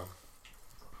this time.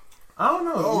 I don't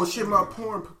know. Oh shit, my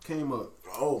porn came up.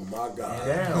 Oh my god.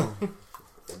 Damn.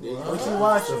 What you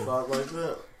watching? Fuck like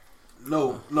that.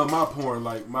 No, my porn,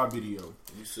 like my video.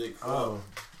 You sick? Oh.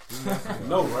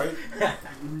 No, right?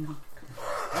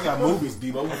 I got movies,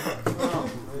 Debo.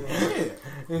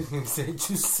 Yeah. Said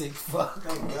you sick fuck.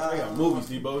 I got movies,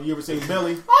 Debo. You ever seen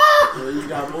Belly? Yeah, you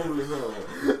got movies on.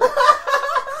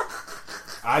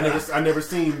 I never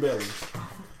seen Belly.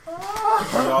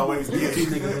 You always You get two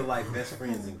niggas are like best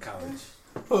friends in college.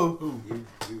 Who? You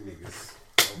niggas.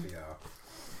 Both of y'all.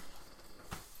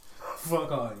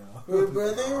 Fuck all y'all. Good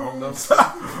brother. I don't know.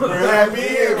 We're happy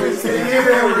and we're singing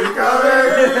and we're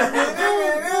coming.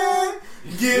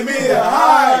 Give me a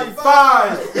high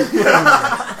five.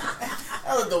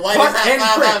 That was the whitest high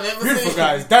five I've ever Beautiful seen.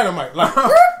 guys, dynamite. Like,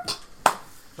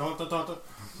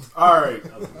 Alright.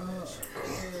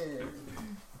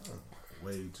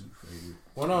 Way too faded.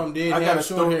 one of them did I got have a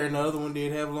short story. hair, and the other one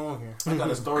did have long hair. I got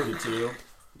a story to tell.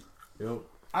 Yep.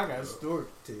 I got a story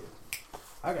to tell.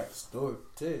 I got a story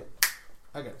to tell.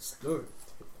 I got a story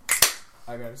to tell.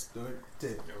 I got a story to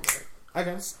tell. I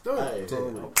got a story Hey, to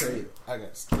tell. Okay. I got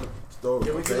a story. Story.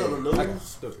 Can we get on the I got a news?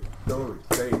 story. Story.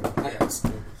 Table. I got a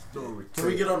story. Story. Can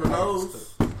we get on the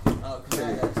nose? Oh,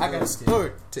 I got a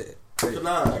story to tell. I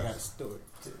Tonight. got a story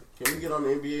to tell. Can we get on the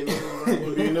NBA news? Right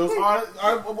quick? You know, what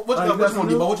you got? Which one,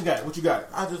 Debo? What you got? What you got?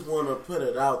 I just want to put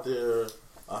it out there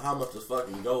how much the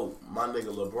fucking GOAT my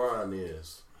nigga LeBron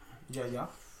is. Yeah.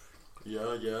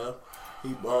 Yeah.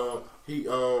 He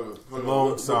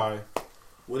Alongside.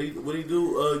 What he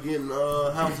do? Getting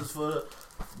houses for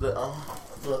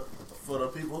the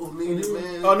people who need it,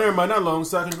 man. Oh, never mind. Not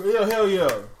alongside. Yeah, hell yeah.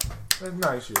 That's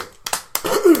nice shit.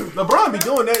 LeBron be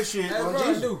doing that shit.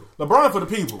 LeBron for the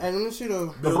people. And let me see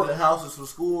though. Building houses for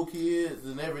school kids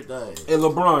and everything. And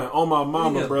LeBron, on my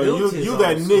mama, Nigga bro. built You his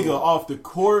that own nigga school. off the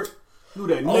court. You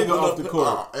that nigga off the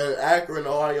court. And Akron,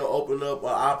 Ohio, opened up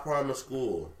I Promise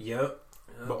School. Yep.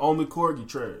 But on the court, you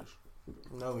trash.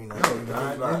 No, we not.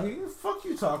 Nigga, fuck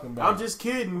you talking about? I'm just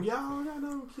kidding. Y'all, I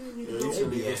know I'm kidding. Yeah, you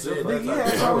shouldn't even say that. Nigga, you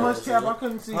had so much cap I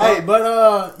couldn't see. Hey,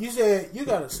 but you said you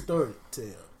got a story to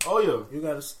tell. Oh, yeah. You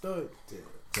got a story to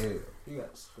tell. Yeah. You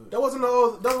got a story. That wasn't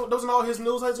all his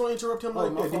news. I just want to interrupt him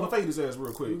like my that. fault. Debo fade his ass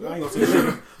real quick. I ain't gonna say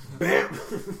shit. Bam.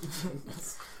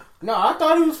 No, I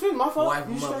thought he was fit. My fault. Wipe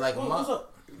him You up straight? like a What's mop. up?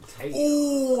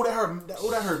 Ooh,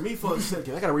 that hurt me for a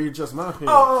second. I gotta readjust my opinion.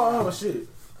 Oh shit.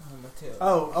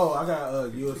 Oh, I got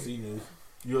UFC news.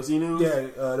 UFC news? Yeah,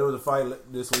 there was a fight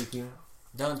this weekend.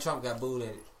 Donald Trump got booed at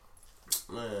it.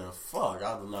 Man, fuck.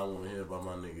 I do not want to hear about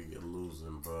my nigga get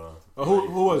losing, bro. Who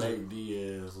was Nate it?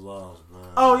 Diaz lost, man.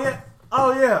 Oh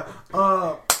yeah.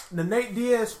 The Nate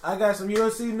Diaz. I got some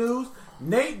UFC news.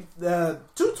 Nate,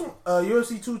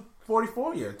 UFC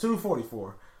 244. Yeah,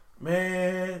 244.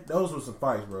 Man, those were some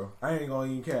fights, bro. I ain't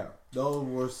gonna even cap. Those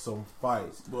were some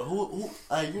fights. But who?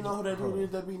 Hey, you know who that dude is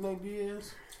that beat Nate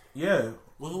Diaz? Yeah,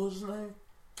 What was his name?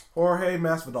 Jorge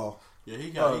Masvidal. Yeah, he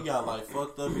got like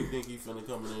fucked up. He think he finna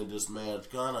come in and just smash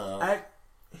Gunner.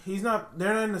 He's not.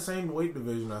 They're not in the same weight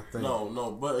division. I think.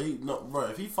 No, bro.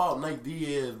 If he fought Nate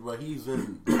Diaz, bro, he's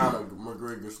in Conor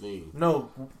McGregor's team. No,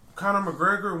 Conor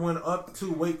McGregor went up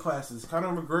 2 weight classes.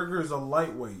 Conor McGregor is a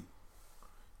lightweight.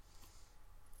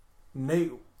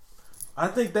 Nate, I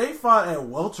think they fought at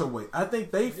welterweight. I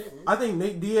think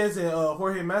Nate Diaz and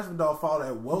Jorge Masvidal fought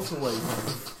at welterweight.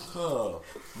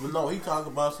 But no, he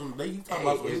talking about some. They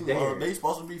they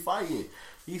supposed to be fighting.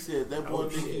 He said that boy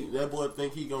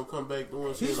think he gonna come back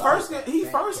doing shit. He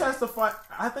first has to fight.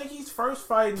 I think he's first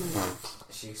fighting.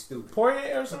 She's stupid.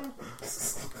 Poirier or something.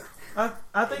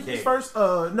 I think he's first.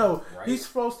 No, right. He's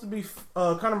supposed to be.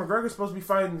 Conor McGregor's supposed to be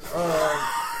fighting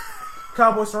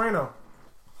Cowboy Cerrone.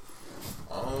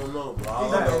 I don't know, bro.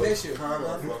 He gonna be next year.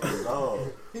 Fucking dog.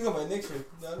 He gonna be next year.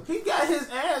 No. He got his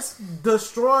ass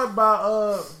destroyed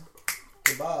by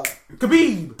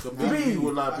Khabib. He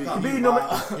would not be.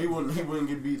 He wouldn't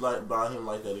get beat like by him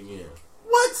like that again.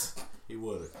 What? He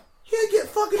wouldn't. He'd get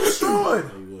fucking destroyed.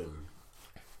 He wouldn't.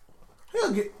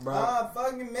 He'll get, bro.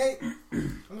 Fucking mate.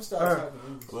 I'm gonna start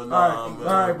talking. But all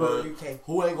right, but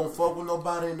who ain't gonna fuck with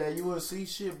nobody in that UFC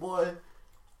shit, boy?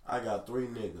 I got 3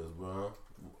 niggas, bro.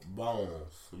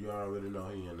 Bones. You already know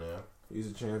he in there. He's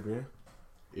a champion.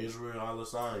 Israel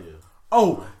Adesanya.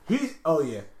 Oh, he's. Oh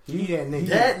yeah, he that nigga.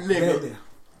 That nigga.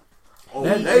 Oh,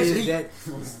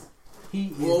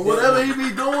 well, whatever he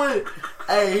be doing,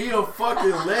 hey, he a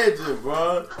fucking legend,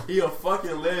 bro. He a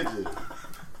fucking legend.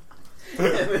 I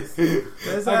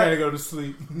gotta go to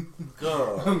sleep.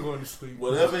 God. I'm going to sleep.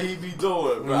 Whatever he be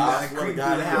doing, bro. I swear to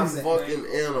God, he's a fucking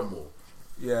animal.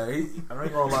 Yeah, I ain't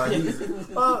gonna lie. He's a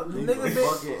fucking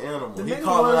animal. He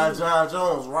calling out John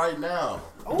Jones right now.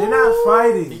 They're not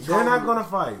fighting. They're not gonna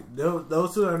fight.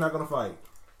 Those two are not gonna fight.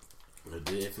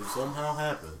 If it somehow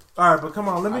happens. All right, but come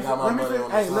on. Let me. And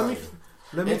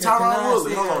Tyron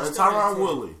Woodley. Hold on. And Tyron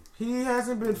Woodley. He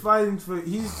hasn't been fighting for.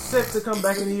 He's set to come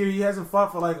back in the year. He hasn't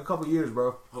fought for like a couple years,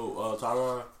 bro. Who?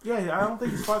 Tyron? Yeah, I don't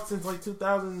think he's fought since like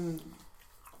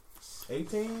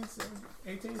 2018,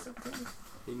 17.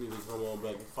 He need to come on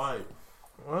back and fight.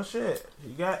 Well, shit.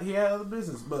 He had other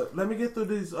business, but let me get through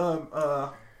these.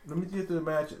 Let me get through the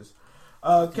matches.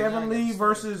 Kevin Lee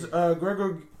versus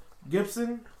Gregor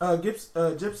Gibson.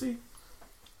 Gypsy.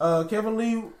 Kevin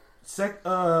Lee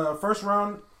first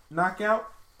round knockout.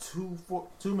 2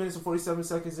 minutes and 47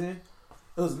 seconds in.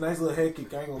 It was a nice little head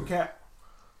kick. I ain't gonna cap.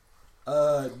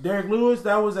 Derek Lewis.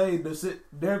 That was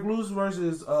Derek Lewis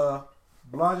versus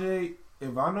Blage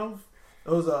Ivanov.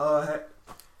 It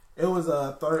was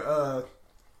a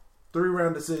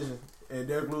 3-round decision, and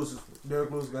Derek Lewis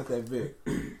got that vic.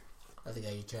 I think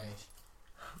you trash.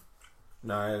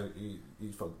 Nah,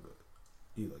 he's fucking good.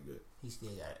 He look good. He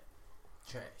still got it.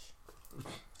 Trash.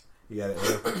 He got it.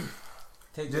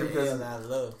 Take that L out of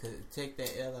love, because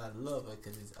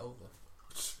it's over.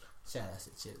 Shout out to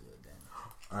Chili Little Danny.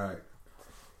 All right.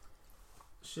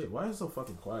 Shit, why is it so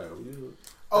fucking quiet?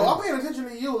 I'm paying attention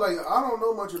to you. Like, I don't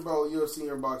know much about UFC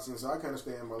or boxing, so I kind of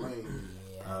stay in my lane.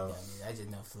 Yeah, I just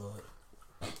know Floyd.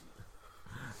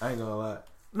 I ain't gonna lie.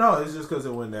 No, it's just because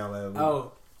it went down last week.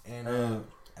 Oh, and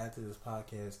after this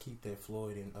podcast, keep that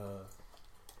Floyd and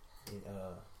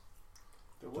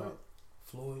the what?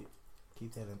 Floyd,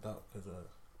 keep that in thought because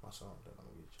my song that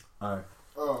All I'm gonna right.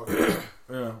 get you. Oh,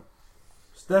 yeah.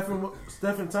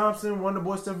 Stephen Thompson, Wonder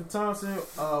Boy Stephen Thompson,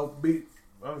 beat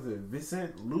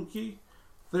Vicent Luque,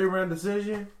 3-round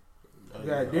decision. We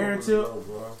got Darren Till.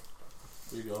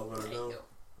 We go over there.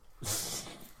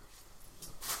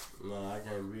 No, I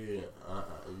can't be it.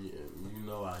 You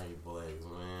know I hate blacks,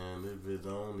 man. This bitch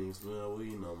don't even smell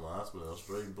weed no more. I smell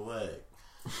straight black.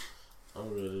 I'm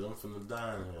finna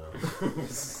die now.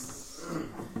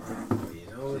 You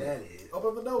know what that is.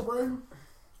 open the door, Brandon.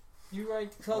 You right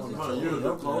close to the door.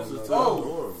 You're closest to the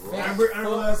door, bro. I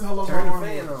realized how long Turn the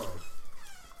fan on.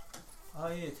 Oh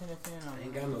yeah, turn the fan on.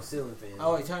 Ain't got no ceiling fan.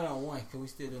 Oh wait, turn it on one, cause we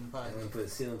still doing the podcast. I'm gonna put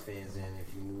ceiling fans in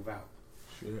if you move out.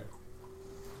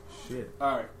 Shit.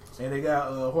 All right. And they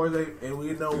got Jorge, and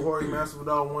we know Jorge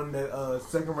Masvidal won that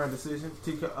second round decision,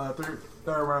 third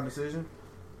round decision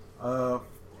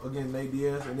against Nate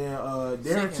Diaz, and then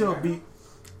Darren Till beat.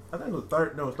 I think it was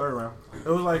third round. It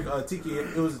was like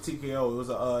TKO. It was a TKO. It was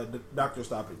a doctor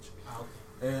stoppage. Oh,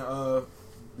 okay. And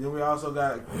then we also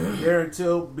got Darren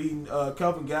Till beating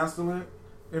Kelvin Gastelum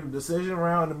in the decision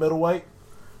round in the middleweight.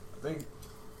 I think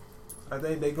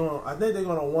they're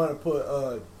gonna want to put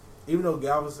even though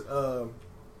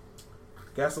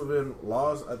Gastelum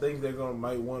lost, I think they're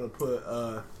might want to put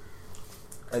a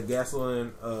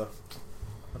Gastelum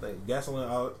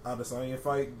Adesanya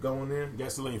fight going in.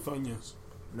 Gasoline Funyuns.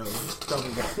 No,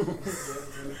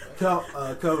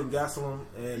 Kelvin Gastelum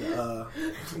and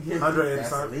Andre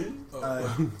Adesanya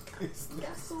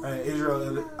and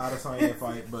Israel Adesanya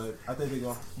fight, but I think they're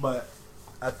going. But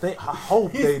I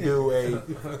hope they do a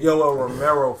Yoel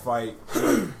Romero fight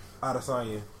with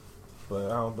Adesanya, but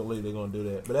I don't believe they're gonna do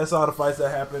that. But that's all the fights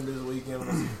that happened this weekend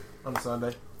on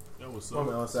Sunday. That was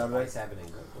on Saturday. Fights happening.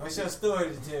 What's your story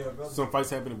to tell, bro? Some fights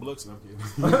happened in Biloxi. I'm kidding.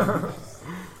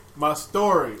 My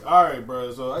story. All right,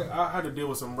 bro. So I had to deal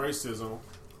with some racism.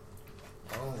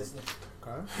 Oh, okay.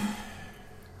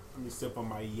 Let me sip on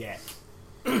my yak.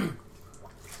 Well,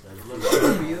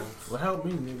 help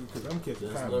me, nigga, because I'm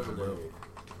catching time, bro.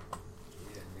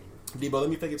 Debo, let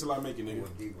me take it till I make it, nigga.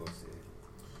 What Debo said.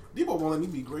 Debo won't let me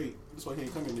be great. That's why he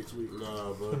ain't coming next week.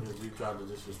 Nah, bro, because you tried to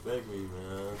disrespect me,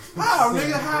 man. How,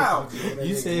 nigga? How?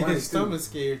 You said his stomach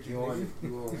scared you.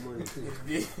 You want money too.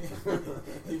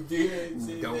 You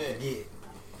did. Don't forget.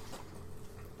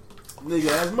 Nigga,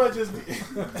 as much as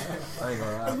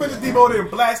Debo Debo done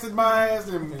blasted my ass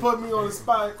and put me on the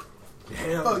spot,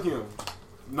 Damn. fuck him.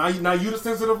 Now you the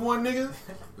sensitive one, nigga?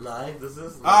 Nah, I ain't the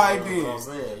sensitive one. Alright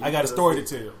then. I got a story to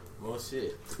tell. Well,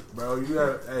 shit. Bro,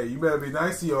 you better be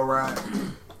nice to your ride.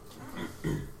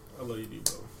 I love you,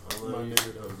 Debo. I love you,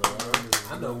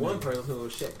 bro. I know one person who will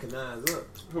shut Kanaz up.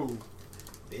 Who?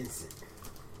 Vincent.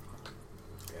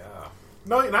 Yeah.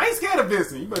 No, I ain't scared of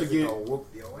Vincent. You better get. Gonna whoop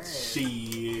your ass.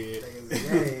 Shit.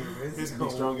 This Be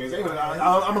strong as I'm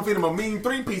gonna feed him a mean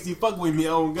 3-piece. He fuck with me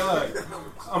on God.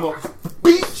 I'm a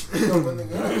beach.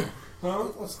 Huh?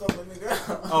 What's up,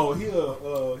 nigga? Oh, he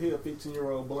a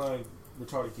 15-year-old blind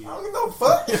retarded kid. I don't give no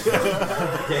fuck.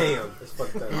 Damn, that's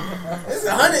fucked up. It's a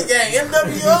 100 gang,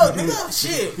 MWO, nigga.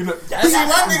 Shit. You know, I see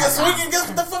my nigga swinging. Guess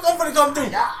what the fuck I'm finna come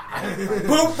through?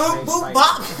 Boop, boop, boop,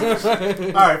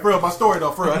 bop. All right, for real, my story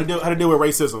though. For real, how to deal with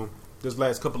racism this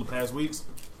last couple of past weeks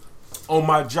on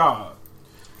my job,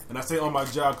 and I say on my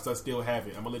job because I still have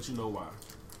it. I'm gonna let you know why.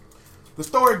 The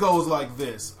story goes like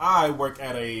this: I work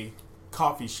at a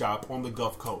coffee shop on the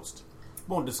Gulf Coast.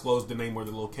 Won't disclose the name or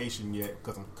the location yet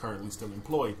because I'm currently still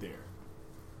employed there.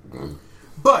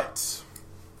 But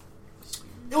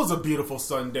it was a beautiful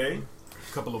Sunday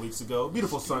a couple of weeks ago.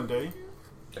 Beautiful Sunday.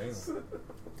 Damn.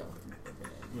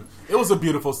 It was a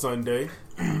beautiful Sunday.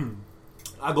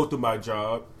 I go through my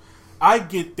job. I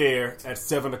get there at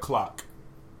 7 o'clock.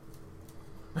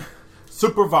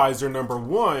 Supervisor number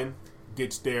 1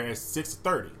 gets there at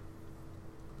 6:30.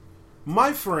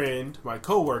 My friend, my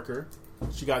coworker,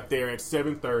 she got there at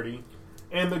 7:30,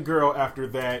 and the girl after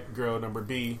that, girl number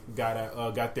B,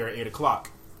 got there at 8 o'clock.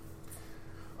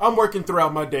 I'm working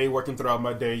throughout my day,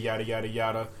 yada yada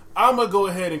yada. I'm gonna go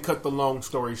ahead and cut the long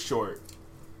story short.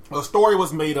 A story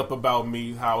was made up about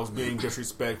me, how I was being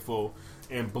disrespectful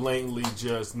and blatantly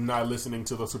just not listening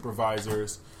to the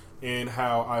supervisors, and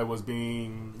how I was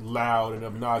being loud and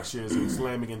obnoxious and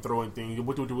slamming and throwing things.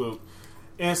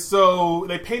 And so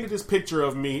they painted this picture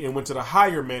of me and went to the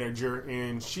hire manager,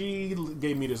 and she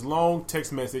gave me this long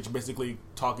text message basically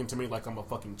talking to me like I'm a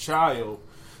fucking child,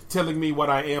 telling me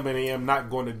what I am and I am not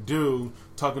going to do,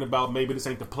 talking about maybe this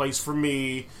ain't the place for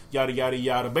me, yada, yada,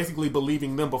 yada, basically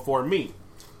believing them before me.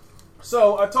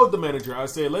 So I told the manager, I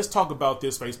said, let's talk about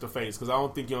this face to face because I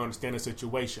don't think you understand the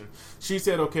situation. She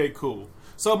said, okay, cool.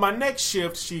 So my next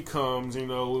shift, she comes, I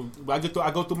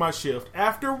go through my shift.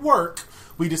 After work,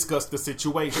 we discuss the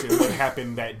situation, what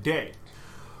happened that day.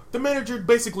 The manager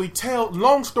basically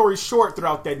long story short,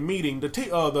 throughout that meeting,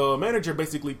 the manager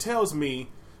basically tells me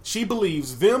she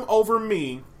believes them over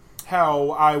me, how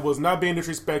I was not being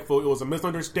disrespectful. It was a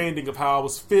misunderstanding of how I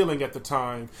was feeling at the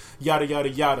time, yada, yada,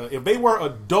 yada. If they were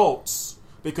adults,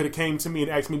 they could have came to me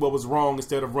and asked me what was wrong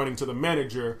instead of running to the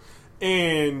manager.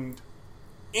 And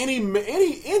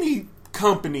any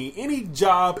company, any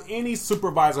job, any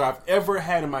supervisor I've ever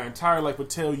had in my entire life would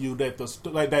tell you that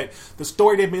the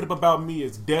story they made up about me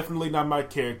is definitely not my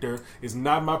character, is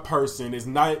not my person, is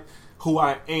not who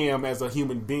I am as a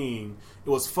human being. It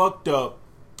was fucked up.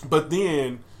 But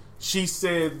then she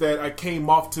said that I came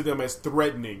off to them as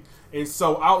threatening. And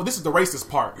so this is the racist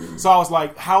part. So I was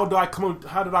like, how did I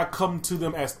come to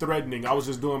them as threatening? I was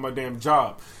just doing my damn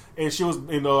job. And she was,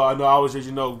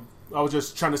 I was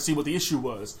just trying to see what the issue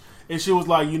was. And she was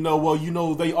like,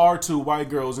 they are 2 white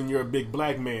girls and you're a big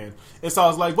black man. And so I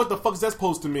was like, what the fuck is that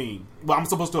supposed to mean? Well, I'm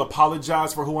supposed to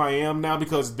apologize for who I am now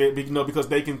because they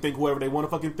can think whoever they want to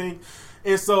fucking think.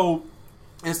 And so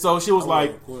she was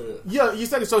like, yeah, you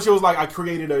said it. So she was like, I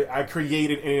created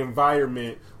an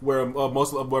environment where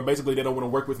where basically they don't want to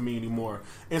work with me anymore.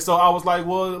 And so I was like,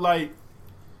 well, like,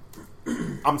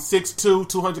 I'm 6'2",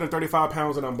 235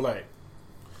 pounds, and I'm black.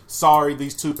 Sorry,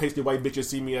 these 2 pasty white bitches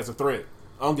see me as a threat.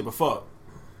 I don't give a fuck.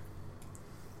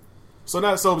 So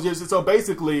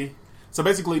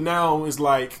basically now it's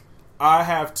like I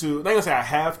have to. I'm not gonna say I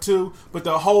have to, but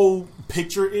the whole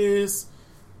picture is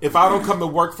if I don't come to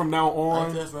work from now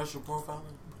on, that's racial profiling.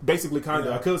 Basically, kind of.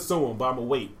 Yeah. I could sue him, but I'm gonna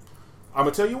wait. I'm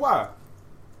gonna tell you why.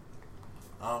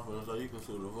 So you can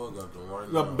sue the fuck out them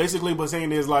right now. Basically, what's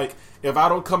saying is like, if I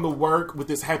don't come to work with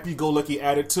this happy-go-lucky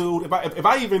attitude, if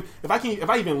I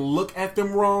even look at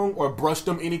them wrong or brush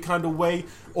them any kind of way,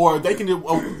 or they can do,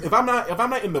 if I'm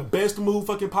not in the best mood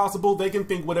fucking possible, they can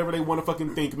think whatever they want to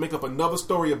fucking think, make up another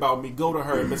story about me, go to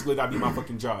her, and basically that'd be my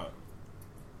fucking job.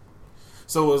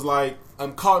 So it's like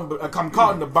I'm caught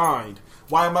in the bind.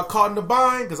 Why am I caught in the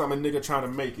bind? Because I'm a nigga trying to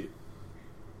make it.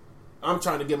 I'm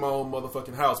trying to get my own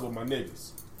motherfucking house with my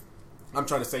niggas. I'm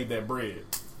trying to save that bread.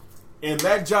 And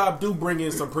that job do bring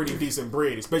in some pretty decent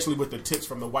bread, especially with the tips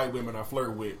from the white women I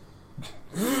flirt with.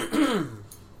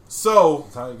 So,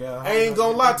 I ain't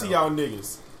gonna lie to y'all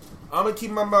niggas. I'm gonna keep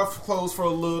my mouth closed for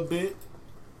a little bit.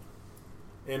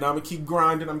 And I'm gonna keep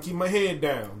grinding. I'm gonna keep my head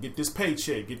down. Get this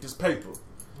paycheck. Get this paper.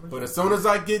 But as soon as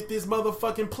I get this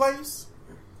motherfucking place,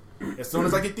 as soon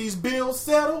as I get these bills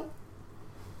settled,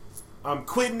 I'm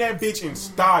quitting that bitch in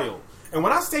style. And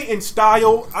when I say in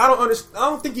style, I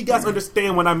don't think you guys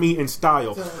understand what I mean in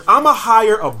style. I'ma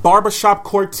hire a barbershop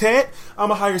quartet.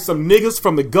 I'ma hire some niggas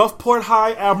from the Gulfport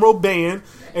High Admiral Band,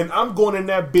 and I'm going in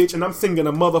that bitch and I'm singing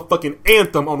a motherfucking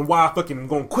anthem on why I fucking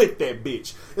gonna quit that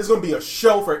bitch. It's gonna be a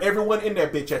show for everyone in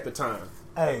that bitch at the time.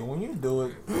 Hey, when you do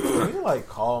it, can you like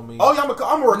call me? Oh yeah, I'm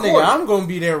a record. Nigga, I'm gonna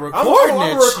be there recording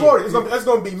I'm that recording. shit. It's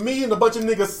gonna be me and a bunch of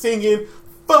niggas singing,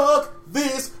 "Fuck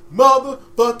this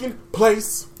motherfucking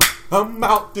place. I'm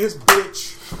out this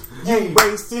bitch. You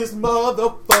racist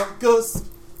motherfuckers.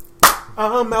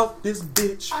 I'm out this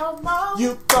bitch.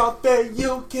 You thought that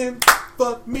you can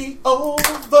fuck me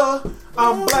over.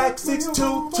 I'm black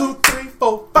 6'2", 2, 3,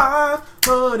 4,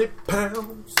 500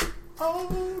 pounds.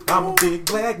 I'm a big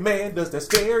black man. Does that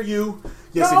scare you?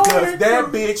 Yes, it does. That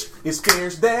bitch. It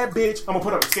scares that bitch. I'm gonna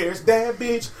put up. It scares that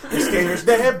bitch. It scares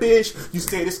that bitch. You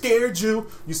said it scared you.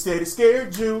 You said it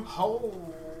scared you.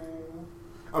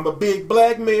 I'm a big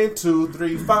black man. 2,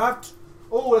 3, 5.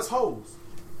 Oh, that's hoes.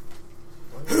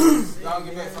 Y'all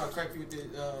get back before I crack you with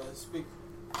the speaker.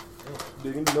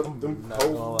 Digging them Not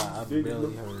gonna lie, I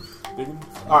barely heard.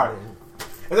 All right.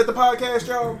 Is that the podcast,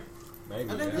 y'all? I think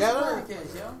that's the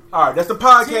podcast, y'all. All right, that's the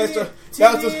podcast.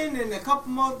 Y'all. And a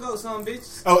couple more go, some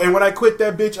bitches. Oh, and when I quit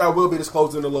that bitch, I will be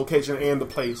disclosing the location and the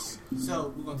place.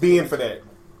 So we're gonna be in for that.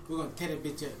 We're gonna tear that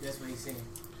bitch up. That's what he's saying.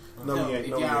 No, so we ain't.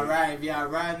 if No, we y'all ain't. if y'all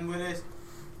riding with us,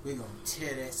 we gonna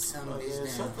tear that son of a bitch down.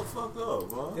 Shut the fuck up,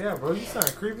 bro. Yeah, bro, you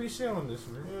sound creepy shit on this,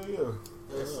 man. Yeah.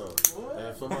 And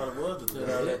if somebody was to tell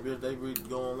out that bitch, they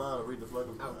go online and read the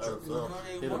fucking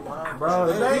hit a line. Bro,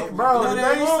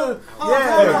 they used to.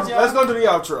 Hey, let's go to the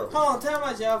outro. Hold on, tell me,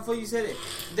 y'all, before you said it.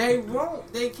 They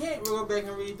can't go back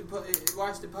and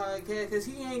watch the podcast because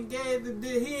he ain't gave the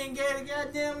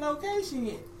goddamn location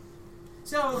yet.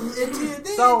 So until then,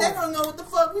 they don't know what the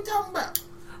fuck we talking about.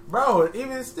 Bro,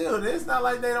 even still, it's not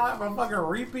like they don't have a fucking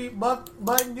repeat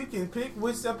button. You can pick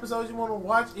which episodes you want to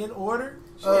watch in order.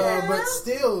 But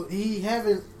still, he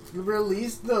haven't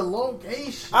released the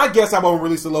location. I guess I won't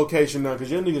release the location now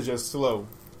because your niggas just slow.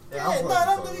 Yeah, no,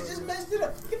 that nigga just messed it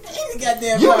up. Get the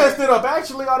goddamn You messed it up.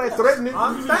 Actually, all that threatening.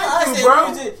 Thank you, bro.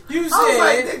 You said, I was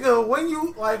like, nigga, when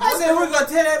you like, I said we're gonna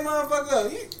tear that motherfucker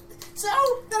up. So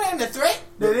that ain't a threat.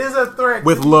 That is a threat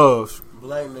with love.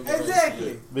 Black nigga.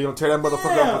 Exactly. We gonna tear that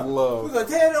motherfucker up with love. We're gonna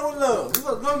tear it up with love. We're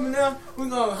gonna come in there. We're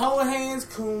gonna hold hands.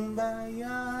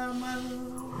 Kumbaya, my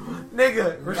love.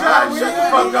 Nigga, Rashad, shut the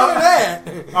fuck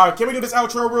up. All right, can we do this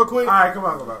outro real quick? All right, come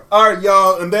on. All right,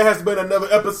 y'all, and there has been another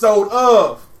episode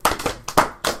of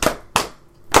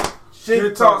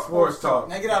Shit Talk Sports Talk.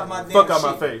 Now get off my damn Fuck out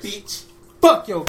shit, my face. bitch. Fuck your